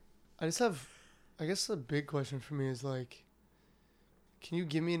 I just have, I guess the big question for me is like, can you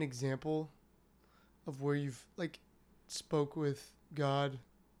give me an example of where you've like spoke with God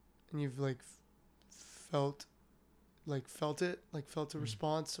and you've like felt a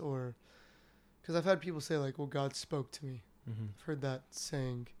response? Or because I've had people say like, well, God spoke to me. Mm-hmm. I've heard that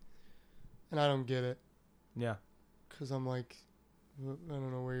saying and I don't get it. Yeah. Because I'm like, I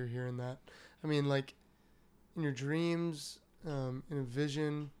don't know where you're hearing that. I mean, like in your dreams, in a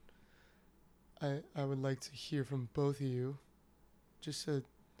vision, I would like to hear from both of you. Just it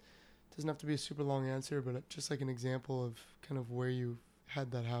doesn't have to be a super long answer, but just like an example of kind of where you had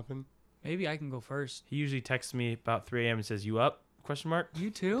that happen. Maybe I can go first. He usually texts me about 3 a.m. and says, "You up?" ?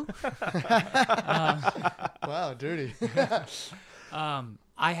 You too? Wow, dirty.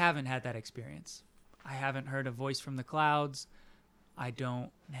 I haven't had that experience. I haven't heard a voice from the clouds. I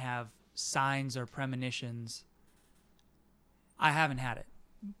don't have signs or premonitions. I haven't had it.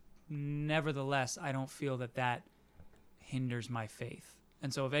 Nevertheless, I don't feel that hinders my faith.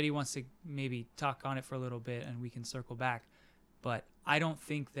 And so if Eddie wants to maybe talk on it for a little bit and we can circle back, but I don't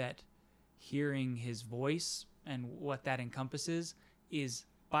think that hearing his voice and what that encompasses is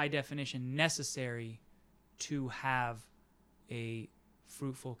by definition necessary to have a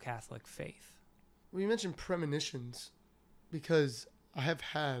fruitful Catholic faith. Well, you mentioned premonitions because I have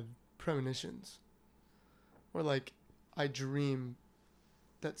had premonitions where like I dream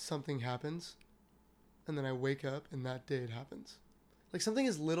that something happens and then I wake up and that day it happens. Like something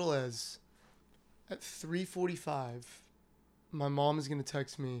as little as at 3:45, my mom is going to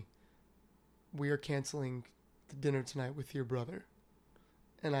text me, "We are canceling the dinner tonight with your brother."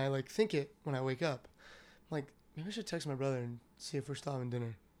 And I like think it when I wake up. I'm like, maybe I should text my brother and see if we're still having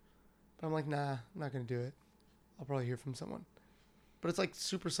dinner. But I'm like, nah, I'm not going to do it. I'll probably hear from someone. But it's like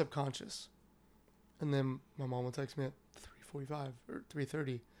super subconscious. And then my mom will text me at 3:45 or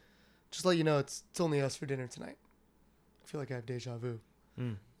 3:30. Just let you know it's only us for dinner tonight. I feel like I have deja vu.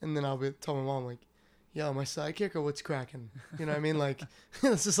 And then I'll tell my mom like, yo, my sidekick or what's cracking? You know what I mean? Like,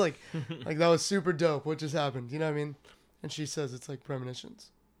 it's just like that was super dope. What just happened? You know what I mean? And she says it's like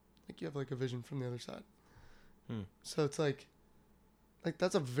premonitions. Like you have like a vision from the other side. So it's like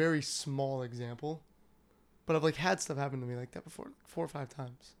that's a very small example. But I've like had stuff happen to me like that before, 4 or 5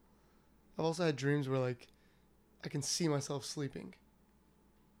 times. I've also had dreams where like I can see myself sleeping.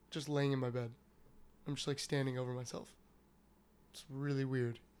 Just laying in my bed. I'm just like standing over myself. It's really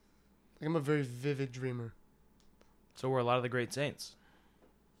weird. Like I'm a very vivid dreamer. So were a lot of the great saints.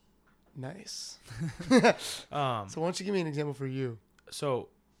 Nice. So why don't you give me an example for you? So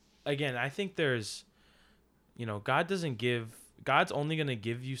again, I think there's, God's only going to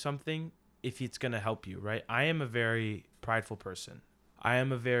give you something if it's going to help you, right? I am a very prideful person. I'm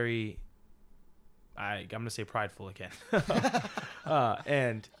going to say prideful again.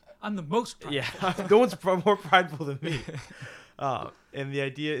 And I'm the most prideful. Yeah, no one's more prideful than me. And the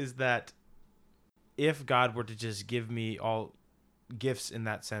idea is that if God were to just give me all gifts in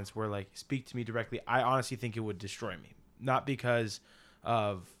that sense, where like speak to me directly, I honestly think it would destroy me. Not because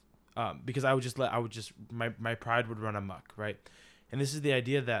of because I would just my pride would run amok, right? And this is the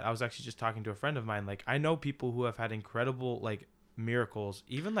idea that I was actually just talking to a friend of mine. Like I know people who have had incredible like miracles,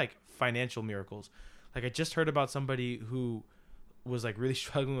 even like financial miracles. Like I just heard about somebody who was like really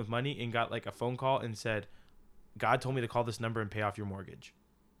struggling with money and got like a phone call and said, God told me to call this number and pay off your mortgage,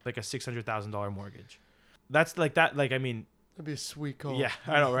 like a $600,000 mortgage. That's like that. Like, I mean, that'd be a sweet call. Yeah,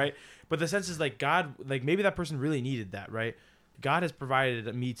 I know. Right. But the sense is like God, like maybe that person really needed that. Right. God has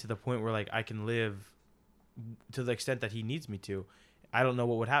provided me to the point where like I can live to the extent that he needs me to. I don't know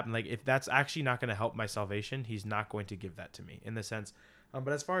what would happen. Like if that's actually not going to help my salvation, he's not going to give that to me in the sense.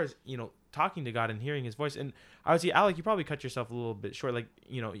 But as far as, talking to God and hearing his voice, and I would say, Alec, you probably cut yourself a little bit short. Like,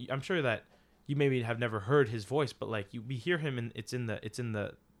 I'm sure that you maybe have never heard his voice, but like we hear him and it's in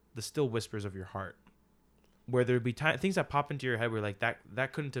the still whispers of your heart, where there'd be things that pop into your head where like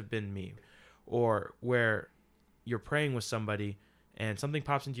that couldn't have been me, or where you're praying with somebody and something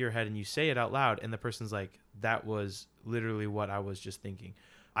pops into your head and you say it out loud and the person's like, that was literally what I was just thinking.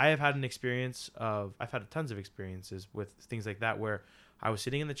 I've had tons of experiences with things like that where I was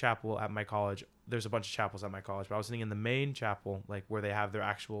sitting in the chapel at my college. There's a bunch of chapels at my college, but I was sitting in the main chapel, like where they have their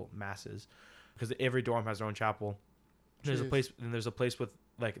actual masses, because every dorm has their own chapel. There's a place with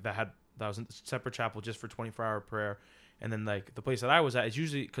like that was a separate chapel just for 24-hour prayer, and then like the place that I was at is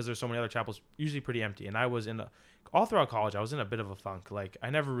usually, because there's so many other chapels, usually pretty empty. And I was all throughout college, I was in a bit of a funk. Like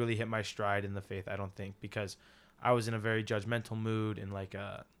I never really hit my stride in the faith, I don't think, because I was in a very judgmental mood and like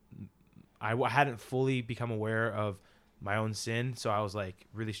I hadn't fully become aware of my own sin, so I was like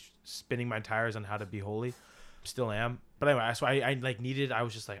really spinning my tires on how to be holy. Still am, but anyway, so I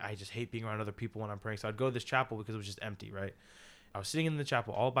was just like, I just hate being around other people when I'm praying, so I'd go to this chapel because it was just empty, right? I was sitting in the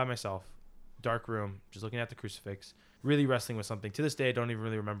chapel all by myself, dark room, just looking at the crucifix, really wrestling with something. To this day, I don't even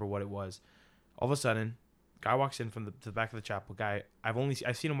really remember what it was. All of a sudden, guy walks in from the back of the chapel. Guy, I've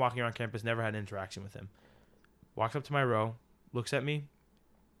seen him walking around campus, never had an interaction with him. Walks up to my row, looks at me,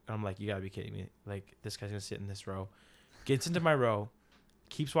 and I'm like, you gotta be kidding me. Like, this guy's gonna sit in this row. Gets into my row,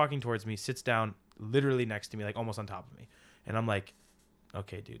 keeps walking towards me, sits down literally next to me, like almost on top of me. And I'm like,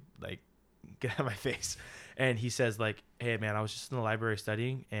 okay, dude, like, get out of my face. And he says like, hey man, I was just in the library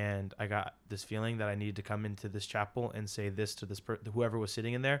studying and I got this feeling that I needed to come into this chapel and say this to whoever was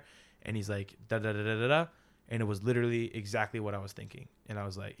sitting in there. And he's like, da da da da da da. And it was literally exactly what I was thinking. And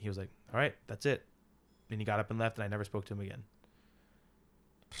he was like, all right, that's it. And he got up and left, and I never spoke to him again.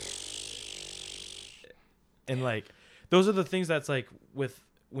 And like, those are the things that's like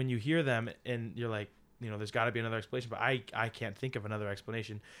when you hear them and you're like, there's got to be another explanation, but I can't think of another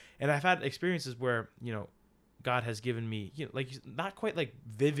explanation. And I've had experiences where, God has given me, like not quite like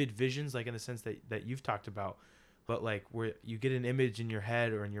vivid visions, like in the sense that you've talked about, but like where you get an image in your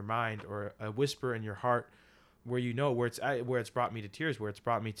head or in your mind or a whisper in your heart where where it's brought me to tears, where it's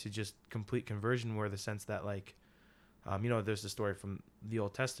brought me to just complete conversion, where the sense that like, there's the story from the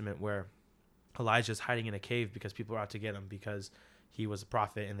Old Testament where Elijah's hiding in a cave because people are out to get him because he was a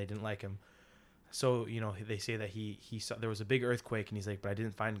prophet and they didn't like him. So, they say that he saw there was a big earthquake and he's like, but I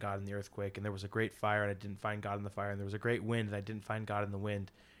didn't find God in the earthquake. And there was a great fire and I didn't find God in the fire. And there was a great wind and I didn't find God in the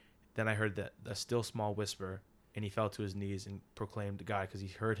wind. Then I heard a still small whisper and he fell to his knees and proclaimed God because he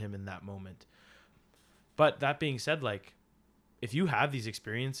heard him in that moment. But that being said, like, if you have these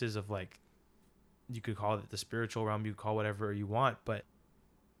experiences of like, you could call it the spiritual realm, you could call whatever you want, but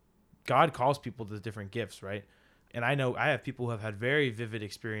God calls people to different gifts, right? And I know I have people who have had very vivid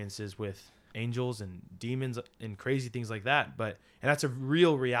experiences with angels and demons and crazy things like that. And that's a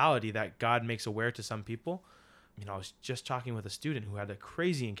real reality that God makes aware to some people. I was just talking with a student who had a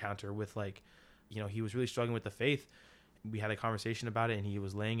crazy encounter with like, he was really struggling with the faith. We had a conversation about it and he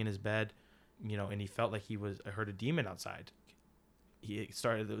was laying in his bed, and he felt like I heard a demon outside. It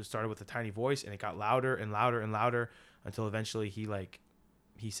started with a tiny voice and it got louder and louder and louder until eventually he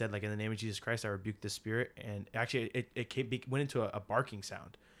said, like, in the name of Jesus Christ, I rebuke this spirit. And actually it went into a barking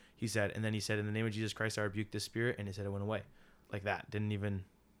sound. He said, and then he said, in the name of Jesus Christ, I rebuke this spirit. And he said it went away like that. And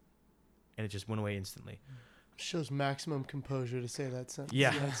it just went away instantly. Shows maximum composure to say that sentence.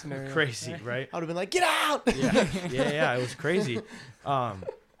 Yeah. That scenario. Crazy, right? I would have been like, get out. Yeah. It was crazy.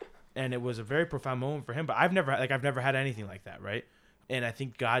 And it was a very profound moment for him, but I've never had anything like that. Right. And I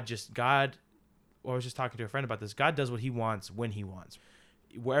think I was just talking to a friend about this. God does what he wants when he wants.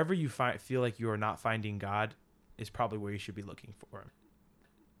 Wherever you feel like you are not finding God is probably where you should be looking for him.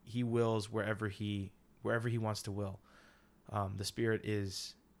 He wills wherever he wants to will. The Spirit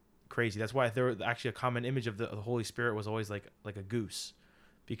is crazy. That's why there was actually a common image of the Holy Spirit was always like a goose,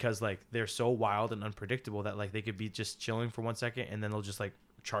 because like they're so wild and unpredictable that like they could be just chilling for 1 second and then they'll just like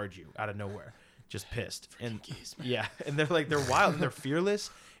charge you out of nowhere, just pissed. And geese, yeah, and they're wild and they're fearless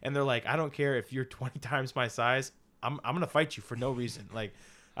and they're like, I don't care if you're 20 times my size, I'm gonna fight you for no reason. Like,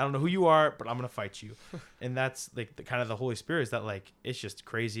 I don't know who you are, but I'm going to fight you. And that's like the kind of the Holy Spirit, is that like, it's just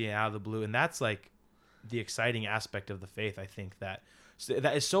crazy and out of the blue. And that's like the exciting aspect of the faith. I think that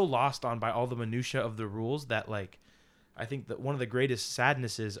is so lost on by all the minutia of the rules that like, I think that one of the greatest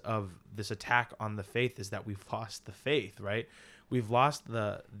sadnesses of this attack on the faith is that we've lost the faith, right? We've lost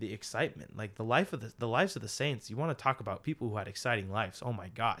the excitement, like the lives of the saints. You want to talk about people who had exciting lives. Oh my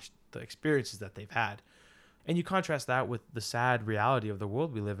gosh, the experiences that they've had. And you contrast that with the sad reality of the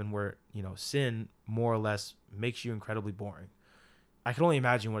world we live in, where, sin more or less makes you incredibly boring. I can only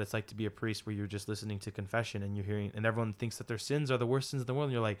imagine what it's like to be a priest where you're just listening to confession and you're hearing, and everyone thinks that their sins are the worst sins in the world.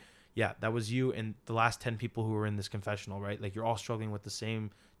 And you're like, yeah, that was you and the last 10 people who were in this confessional, right? Like, you're all struggling with the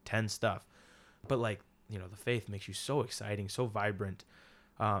same 10 stuff. But like, the faith makes you so exciting, so vibrant.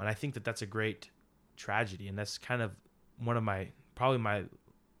 And I think that that's a great tragedy. And that's kind of one of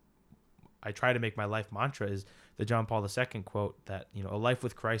I try to make my life mantra is the John Paul II quote that, a life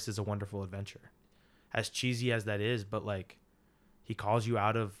with Christ is a wonderful adventure. As cheesy as that is, but like, he calls you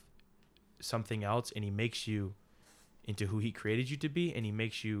out of something else and he makes you into who he created you to be, and he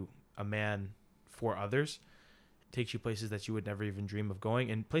makes you a man for others. Takes you places that you would never even dream of going,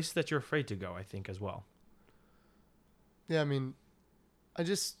 and places that you're afraid to go, I think, as well. Yeah, I mean,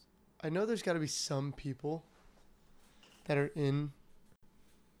 I know there's got to be some people that are in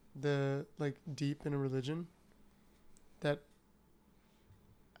the like deep in a religion that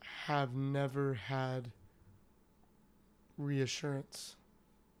have never had reassurance.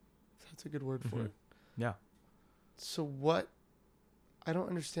 That's a good word for it. Yeah. So I don't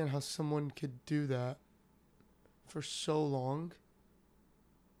understand how someone could do that for so long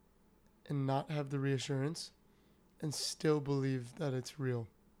and not have the reassurance and still believe that it's real.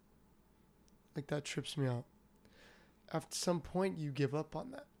 Like, that trips me out. At some point, you give up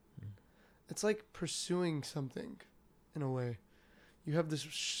on that. It's like pursuing something in a way. You have this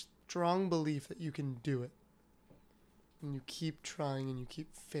strong belief that you can do it. And you keep trying and you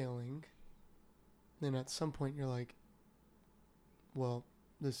keep failing. Then at some point you're like, well,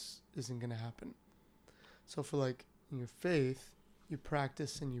 this isn't going to happen. So for like in your faith, you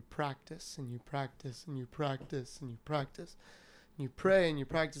practice and you practice and you practice and you practice and you practice. And you pray and you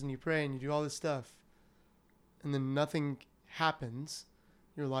practice and you pray and you do all this stuff. And then nothing happens.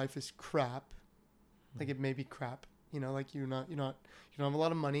 Your life is crap. Like, it may be crap. Like you don't have a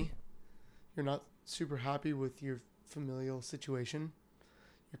lot of money. You're not super happy with your familial situation.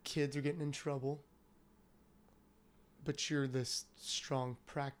 Your kids are getting in trouble. but you're this strong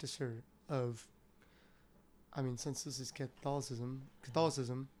practicer of, I mean, since this is Catholicism,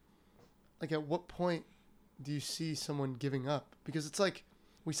 like at what point do you see someone giving up? Because it's like,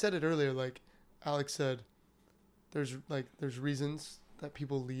 we said it earlier, like Alex said, there's reasons that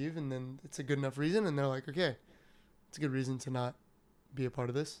people leave, and then it's a good enough reason, and they're like, okay, it's a good reason to not be a part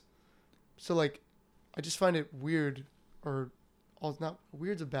of this. So like, I just find it weird, not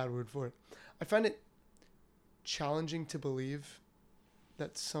weird's a bad word for it. I find it challenging to believe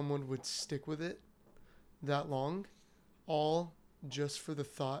that someone would stick with it that long, all just for the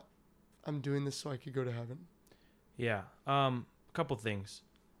thought, I'm doing this so I could go to heaven. Yeah. Couple things.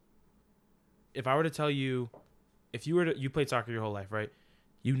 If I were to tell you, you played soccer your whole life, right?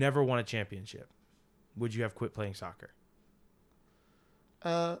 You never won a championship. Would you have quit playing soccer?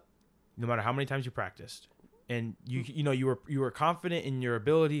 No matter how many times you practiced, and you were confident in your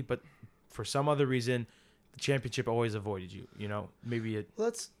ability, but for some other reason, the championship always avoided you.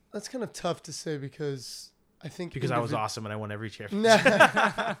 Well, that's kind of tough to say, because I think I was awesome and I won every championship.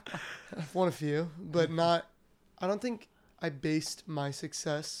 I've won a few, but not. I don't think I based my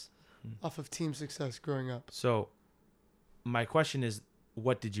success off of team success growing up. So, my question is,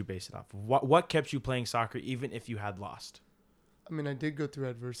 what did you base it off of? What kept you playing soccer even if you had lost? I mean, I did go through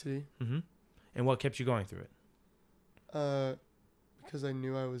adversity. Mm-hmm. And what kept you going through it? Because I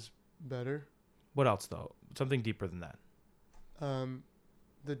knew I was better. What else, though? Something deeper than that.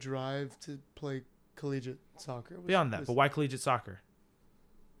 The drive to play collegiate soccer. Beyond that, but why collegiate soccer?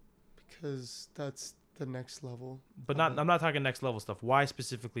 Because that's the next level. But I'm not talking next level stuff. Why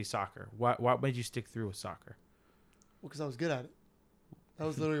specifically soccer? What made you stick through with soccer? Well, because I was good at it. That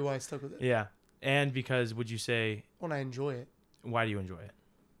was literally why I stuck with it. Yeah. And because, would you say... When I enjoy it. Why do you enjoy it?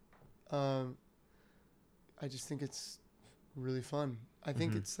 I just think it's really fun. I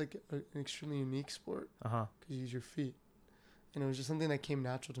think it's like an extremely unique sport. Uh-huh. Because you use your feet. And it was just something that came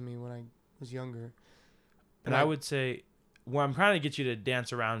natural to me when I was younger. And I would say, what I'm trying to get you to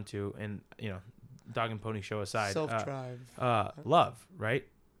dance around to, and, dog and pony show aside. Self-drive. Love, right?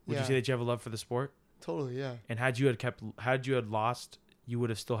 Would Yeah. you say that you have a love for the sport? Totally, yeah. And had you had lost, you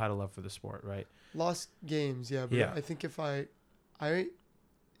would have still had a love for the sport, right? Lost games, yeah. But Yeah. I think if I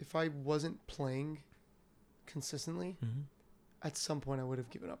wasn't playing consistently, at some point I would have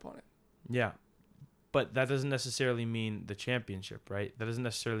given up on it. Yeah. But that doesn't necessarily mean the championship, right? That doesn't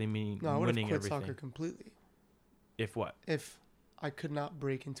necessarily mean No, I would have winning quit everything. soccer completely. If what? If I could not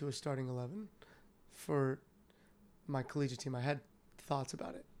break into a starting 11 for my collegiate team. I had thoughts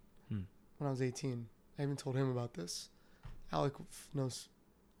about it when I was 18. I even told him about this. Alec knows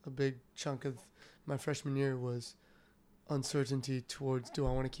a big chunk of my freshman year was uncertainty towards, do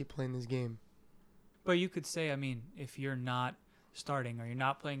I want to keep playing this game? But you could say, I mean, if you're not starting or you're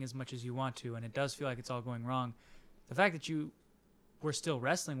not playing as much as you want to, and it does feel like it's all going wrong, the fact that you were still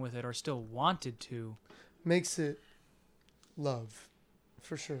wrestling with it or still wanted to makes it love,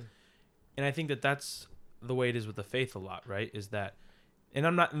 for sure. And I think that that's the way it is with the faith a lot, right? Is that, and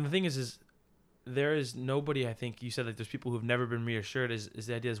the thing is there is nobody, I think you said that there's people who've never been reassured, is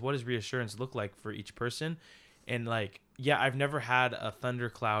the idea is, what does reassurance look like for each person? And like, yeah, I've never had a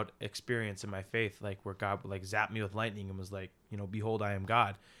thundercloud experience in my faith, like where God would like zap me with lightning and was like, behold, I am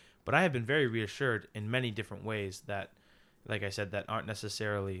God. But I have been very reassured in many different ways that, like I said, that aren't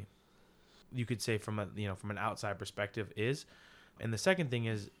necessarily, you could say from an outside perspective is. And the second thing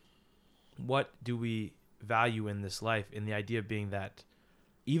is, what do we value in this life? And the idea being that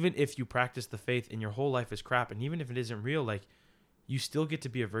even if you practice the faith and your whole life is crap, and even if it isn't real, like, you still get to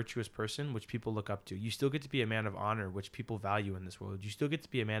be a virtuous person, which people look up to. You still get to be a man of honor, which people value in this world. You still get to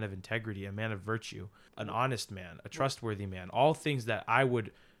be a man of integrity, a man of virtue, an honest man, a trustworthy man. All things that I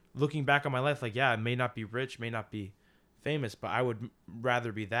would, looking back on my life, like, yeah, I may not be rich, may not be famous, but I would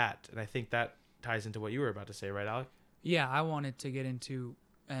rather be that. And I think that ties into what you were about to say, right, Alec? Yeah, I wanted to get into,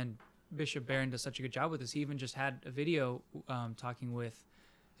 and Bishop Barron does such a good job with this. He even just had a video talking with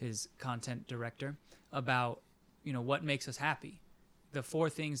his content director about, what makes us happy. The 4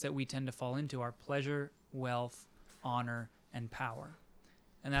 things that we tend to fall into are pleasure, wealth, honor, and power.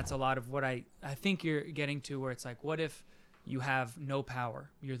 And that's a lot of what I think you're getting to, where it's like, what if you have no power?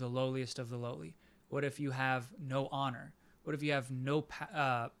 You're the lowliest of the lowly. What if you have no honor? What if you have no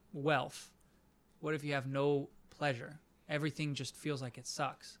wealth? What if you have no pleasure? Everything just feels like it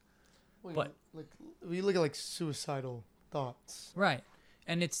sucks. Well, but like, we look at like suicidal thoughts. Right.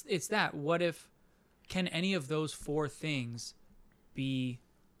 And it's that. What if, can any of those 4 things be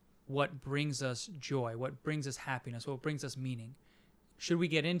what brings us joy, what brings us happiness, what brings us meaning? Should we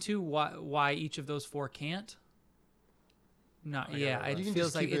get into why each of those 4 can't? Not I yeah, gotta it You can feels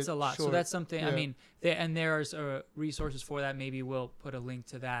just like keep it's it a lot. So short. that's something. I Yeah. mean, and there's resources for that. Maybe we'll put a link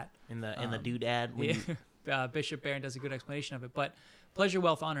to that. in the Um, doodad. When you, Bishop Barron does a good explanation of it. But pleasure,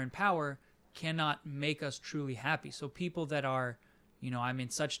 wealth, honor, and power cannot make us truly happy. So people that are, I'm in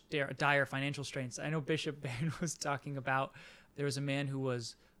such dire financial straits. I know Bishop Barron was talking about there was a man who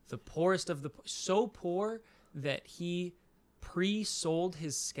was the poorest of the so poor that he pre-sold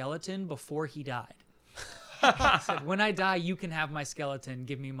his skeleton before he died. He said, when I die, you can have my skeleton.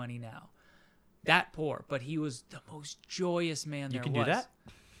 Give me money now. That poor, but he was the most joyous man you there can was. do that.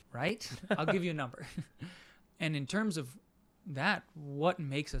 Right? I'll give you a number. And in terms of that, what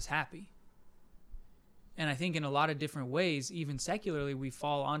makes us happy? And I think in a lot of different ways, even secularly, we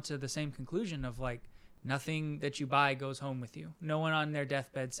fall onto the same conclusion of like, nothing that you buy goes home with you. No one on their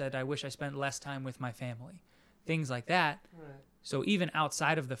deathbed said, I wish I spent less time with my family. Things like that. Right. So even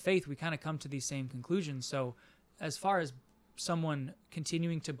outside of the faith, we kind of come to these same conclusions. So as far as someone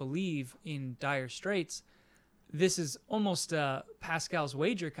continuing to believe in dire straits, this is almost Pascal's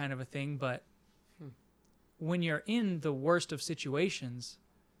wager kind of a thing. But when you're in the worst of situations,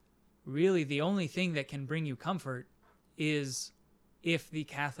 really the only thing that can bring you comfort is if the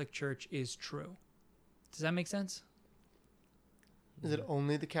Catholic Church is true. Does that make sense? Is it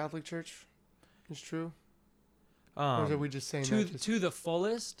only the Catholic Church is true? Or are Um, we just saying To that? Just, to the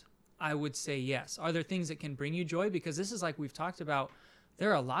fullest, I would say yes. Are there things that can bring you joy? Because this is like we've talked about. There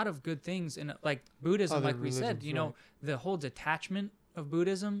are a lot of good things in like Buddhism, Other like we said. religions, right. The whole detachment of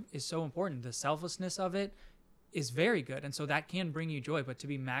Buddhism is so important. The selflessness of it is very good, and so that can bring you joy. But to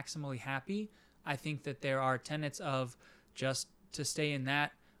be maximally happy, I think that there are tenets of just to stay in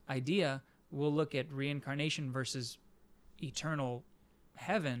that idea. We'll look at reincarnation versus eternal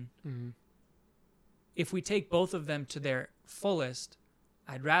heaven. Mhm. If we take both of them to their fullest,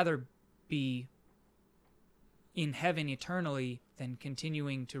 I'd rather be in heaven eternally than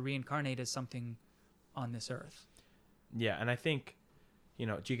continuing to reincarnate as something on this earth. Yeah, and I think,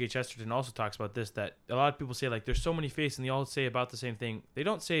 G.K. Chesterton also talks about this, that a lot of people say, like, there's so many faiths and they all say about the same thing. They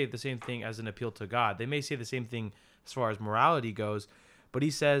don't say the same thing as an appeal to God. They may say the same thing as far as morality goes, but he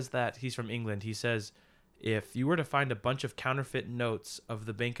says that, he's from England, he says, if you were to find a bunch of counterfeit notes of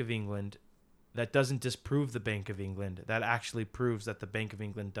the Bank of England, that doesn't disprove the Bank of England. That actually proves that the Bank of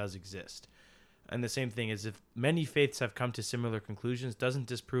England does exist. And the same thing is, if many faiths have come to similar conclusions, doesn't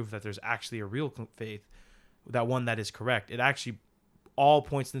disprove that there's actually a real faith, that one that is correct. It actually all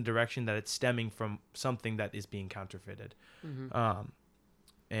points in the direction that it's stemming from something that is being counterfeited. Mhm.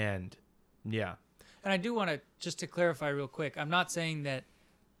 And yeah, And I do want to, just to clarify real quick, I'm not saying that,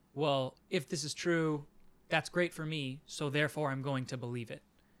 well, if this is true, that's great for me, so therefore I'm going to believe it.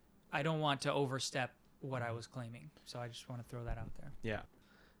 I don't want to overstep what I was claiming. So I just want to throw that out there. yeah,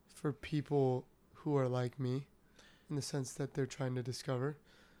 For people who are like me, in the sense that they're trying to discover,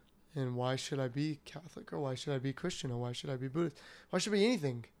 and why should I be Catholic, or why should I be Christian, or why should I be Buddhist? Why should I be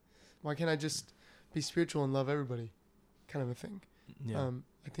anything? Why can't I just be spiritual and love everybody, kind of a thing? yeah.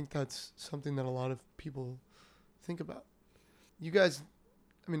 I think that's something that a lot of people think about. You guys,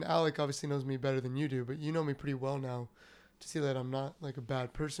 I mean, Alec obviously knows me better than you do, but you know me pretty well now to see that I'm not like a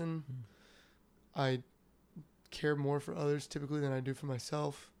bad person. I care more for others typically than I do for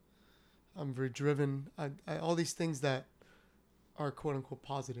myself. I'm very driven. I all these things that are quote unquote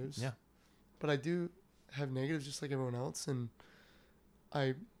positives. Yeah. But I do have negatives just like everyone else, and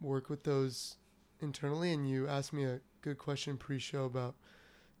I work with those internally. And you asked me a good question pre-show about,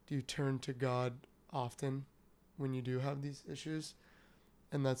 do you turn to God often when you do have these issues?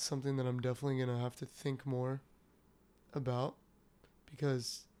 And that's something that I'm definitely going to have to think more about,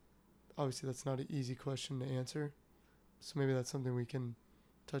 because obviously that's not an easy question to answer. So maybe that's something we can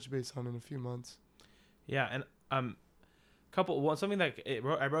touch base on in a few months. Yeah, and something that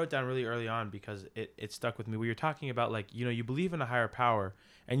I wrote down really early on because it stuck with me. We were talking about, like, you believe in a higher power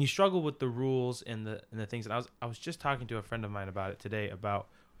and you struggle with the rules and the things. And I was just talking to a friend of mine about it today, about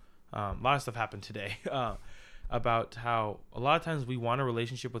a lot of stuff happened today about how a lot of times we want a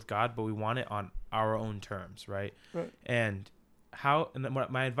relationship with God, but we want it on our own terms, right? Right. And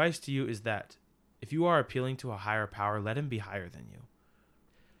my advice to you is that if you are appealing to a higher power, let him be higher than you.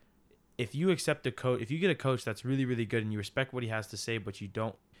 If you accept if you get a coach that's really, really good and you respect what he has to say, but you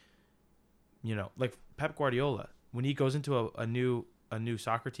don't, like Pep Guardiola, when he goes into a new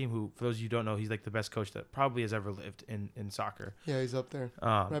soccer team, who, for those of you who don't know, he's like the best coach that probably has ever lived in soccer. Yeah, he's up there.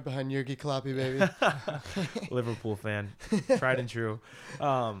 Right behind Jurgi Kloppy, baby. Liverpool fan, tried and true.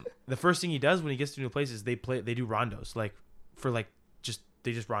 The first thing he does when he gets to new places, they do rondos,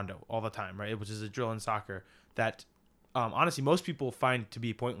 they just rondo all the time, right? Which is a drill in soccer that honestly most people find to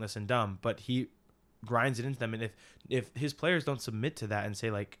be pointless and dumb, but he grinds it into them. And if his players don't submit to that and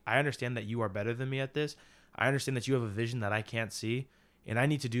say, like, I understand that you are better than me at this, I understand that you have a vision that I can't see, and I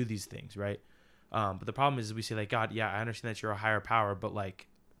need to do these things, right? But the problem is we say, like, God, yeah, I understand that you're a higher power, but like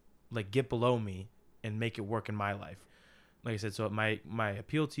get below me and make it work in my life. Like I said, so my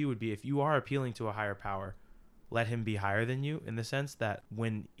appeal to you would be, if you are appealing to a higher power, let him be higher than you, in the sense that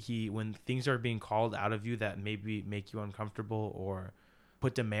when things are being called out of you that maybe make you uncomfortable or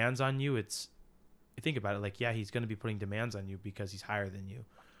put demands on you, think about it, like, yeah, he's going to be putting demands on you because he's higher than you.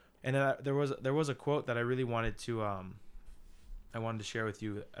 And there was a quote that I really wanted to share with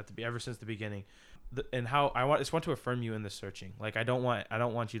you ever since the beginning, and how I just want to affirm you in this searching. Like, I don't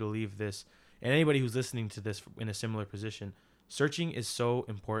want you to leave this, and anybody who's listening to this in a similar position. Searching is so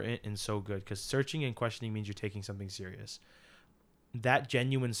important and so good, because searching and questioning means you're taking something serious. That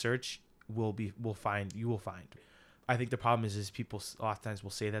genuine search you will find. I think the problem is people a lot of times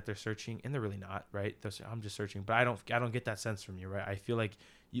will say that they're searching, and they're really not, right? They'll say, I'm just searching, but I don't get that sense from you, right? I feel like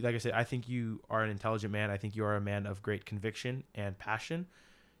like I said, I think you are an intelligent man. I think you are a man of great conviction and passion.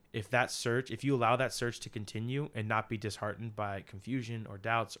 If you allow that search to continue and not be disheartened by confusion or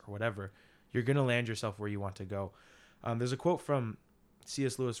doubts or whatever, you're going to land yourself where you want to go. There's a quote from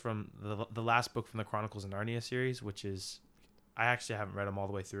C.S. Lewis from the last book from the Chronicles of Narnia series, which is, I actually haven't read them all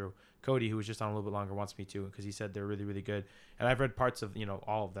the way through. Cody, who was just on a little bit longer, wants me to, because he said they're really, really good. And I've read parts of,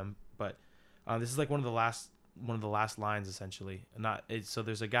 all of them, but this is like one of the last lines, essentially. So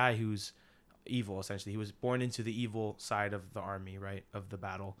there's a guy who's evil, essentially. He was born into the evil side of the army, right, of the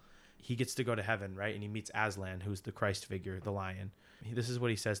battle. He gets to go to heaven, right, and he meets Aslan, who's the Christ figure, the lion. This is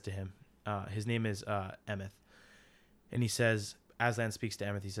what he says to him. His name is Emeth. And he says, Aslan speaks to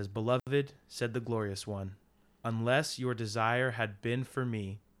Emeth. He says, "Beloved," said the glorious one, "unless your desire had been for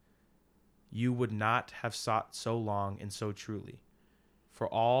me, you would not have sought so long and so truly. For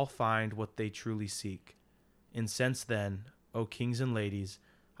all find what they truly seek. And since then, O kings and ladies,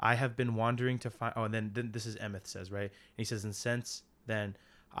 I have been wandering to find..." Oh, and then this is Emeth says, right? And he says, "And since then,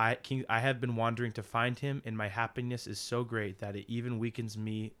 I have been wandering to find him, and my happiness is so great that it even weakens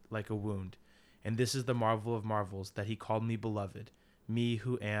me like a wound. And this is the marvel of marvels, that he called me beloved, me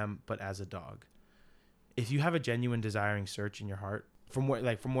who am but as a dog." If you have a genuine desiring search in your heart, from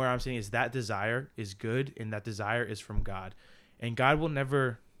where I'm saying is, that desire is good, and that desire is from God. And God will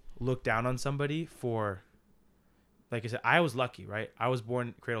never look down on somebody for, like I said, I was lucky, right? I was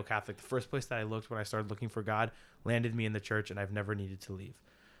born cradle Catholic. The first place that I looked when I started looking for God landed me in the church, and I've never needed to leave.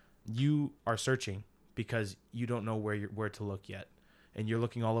 You are searching because you don't know where to look yet, and you're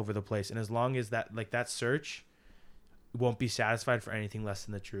looking all over the place. And as long as that search won't be satisfied for anything less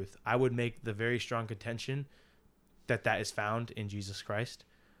than the truth, I would make the very strong contention that is found in Jesus Christ.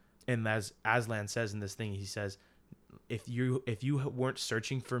 And as Aslan says in this thing, he says, if you weren't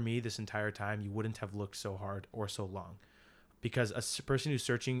searching for me this entire time, you wouldn't have looked so hard or so long. Because a person who's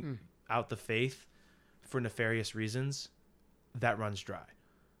searching out the faith for nefarious reasons, that runs dry.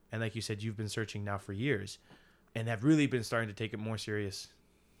 And like you said, you've been searching now for years, and have really been starting to take it more serious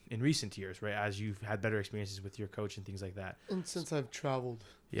in recent years, right? As you've had better experiences with your coach and things like that. And since I've traveled,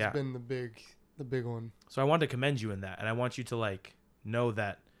 it's been the big one. So I want to commend you in that. And I want you to know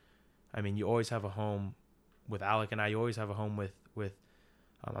that, you always have a home with Alec and I. You always have a home with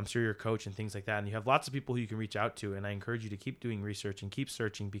I'm sure your coach and things like that. And you have lots of people who you can reach out to. And I encourage you to keep doing research and keep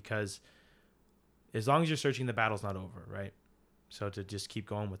searching, because as long as you're searching, the battle's not over, right? So to just keep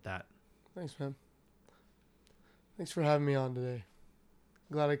going with that. Thanks, man. Thanks for having me on today.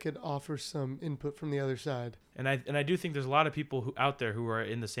 Glad I could offer some input from the other side. And I do think there's a lot of people out there who are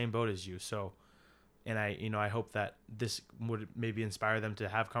in the same boat as you. So, and I hope that this would maybe inspire them to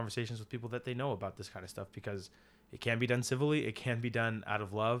have conversations with people that they know about this kind of stuff, because it can be done civilly. It can be done out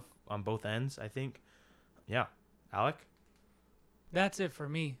of love on both ends, I think. Yeah. Alec? That's it for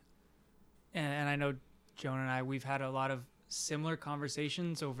me. And I know Jonah and I, we've had a lot of similar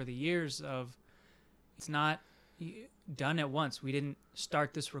conversations over the years of, it's not done at once. We didn't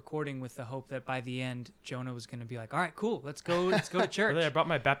start this recording with the hope that by the end Jonah was going to be like, all right, cool, let's go to church. Really, I brought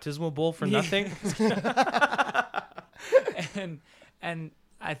my baptismal bowl for nothing. and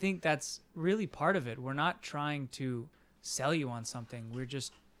I think that's really part of it. We're not trying to sell you on something. We're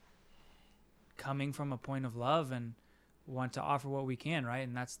just coming from a point of love and want to offer what we can, right?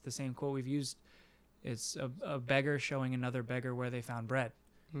 And that's the same quote we've used. It's a beggar showing another beggar where they found bread.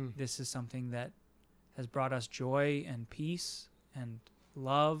 This is something that has brought us joy and peace and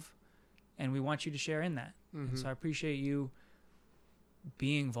love, and we want you to share in that. And so I appreciate you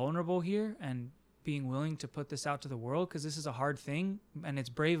being vulnerable here and being willing to put this out to the world, because this is a hard thing, and it's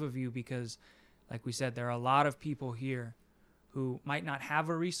brave of you, because like we said, there are a lot of people here who might not have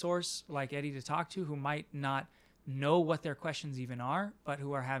a resource like Eddie to talk to, who might not know what their questions even are, but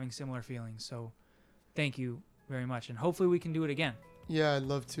who are having similar feelings. So thank you very much. And hopefully we can do it again. Yeah, I'd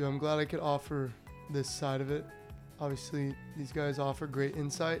love to. I'm glad I could offer this side of it. Obviously, these guys offer great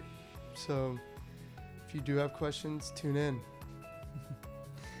insight. So if you do have questions, tune in.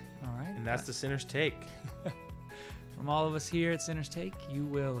 All right. And that's the Sinner's Take. From all of us here at Sinner's Take, you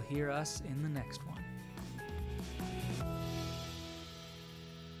will hear us in the next one.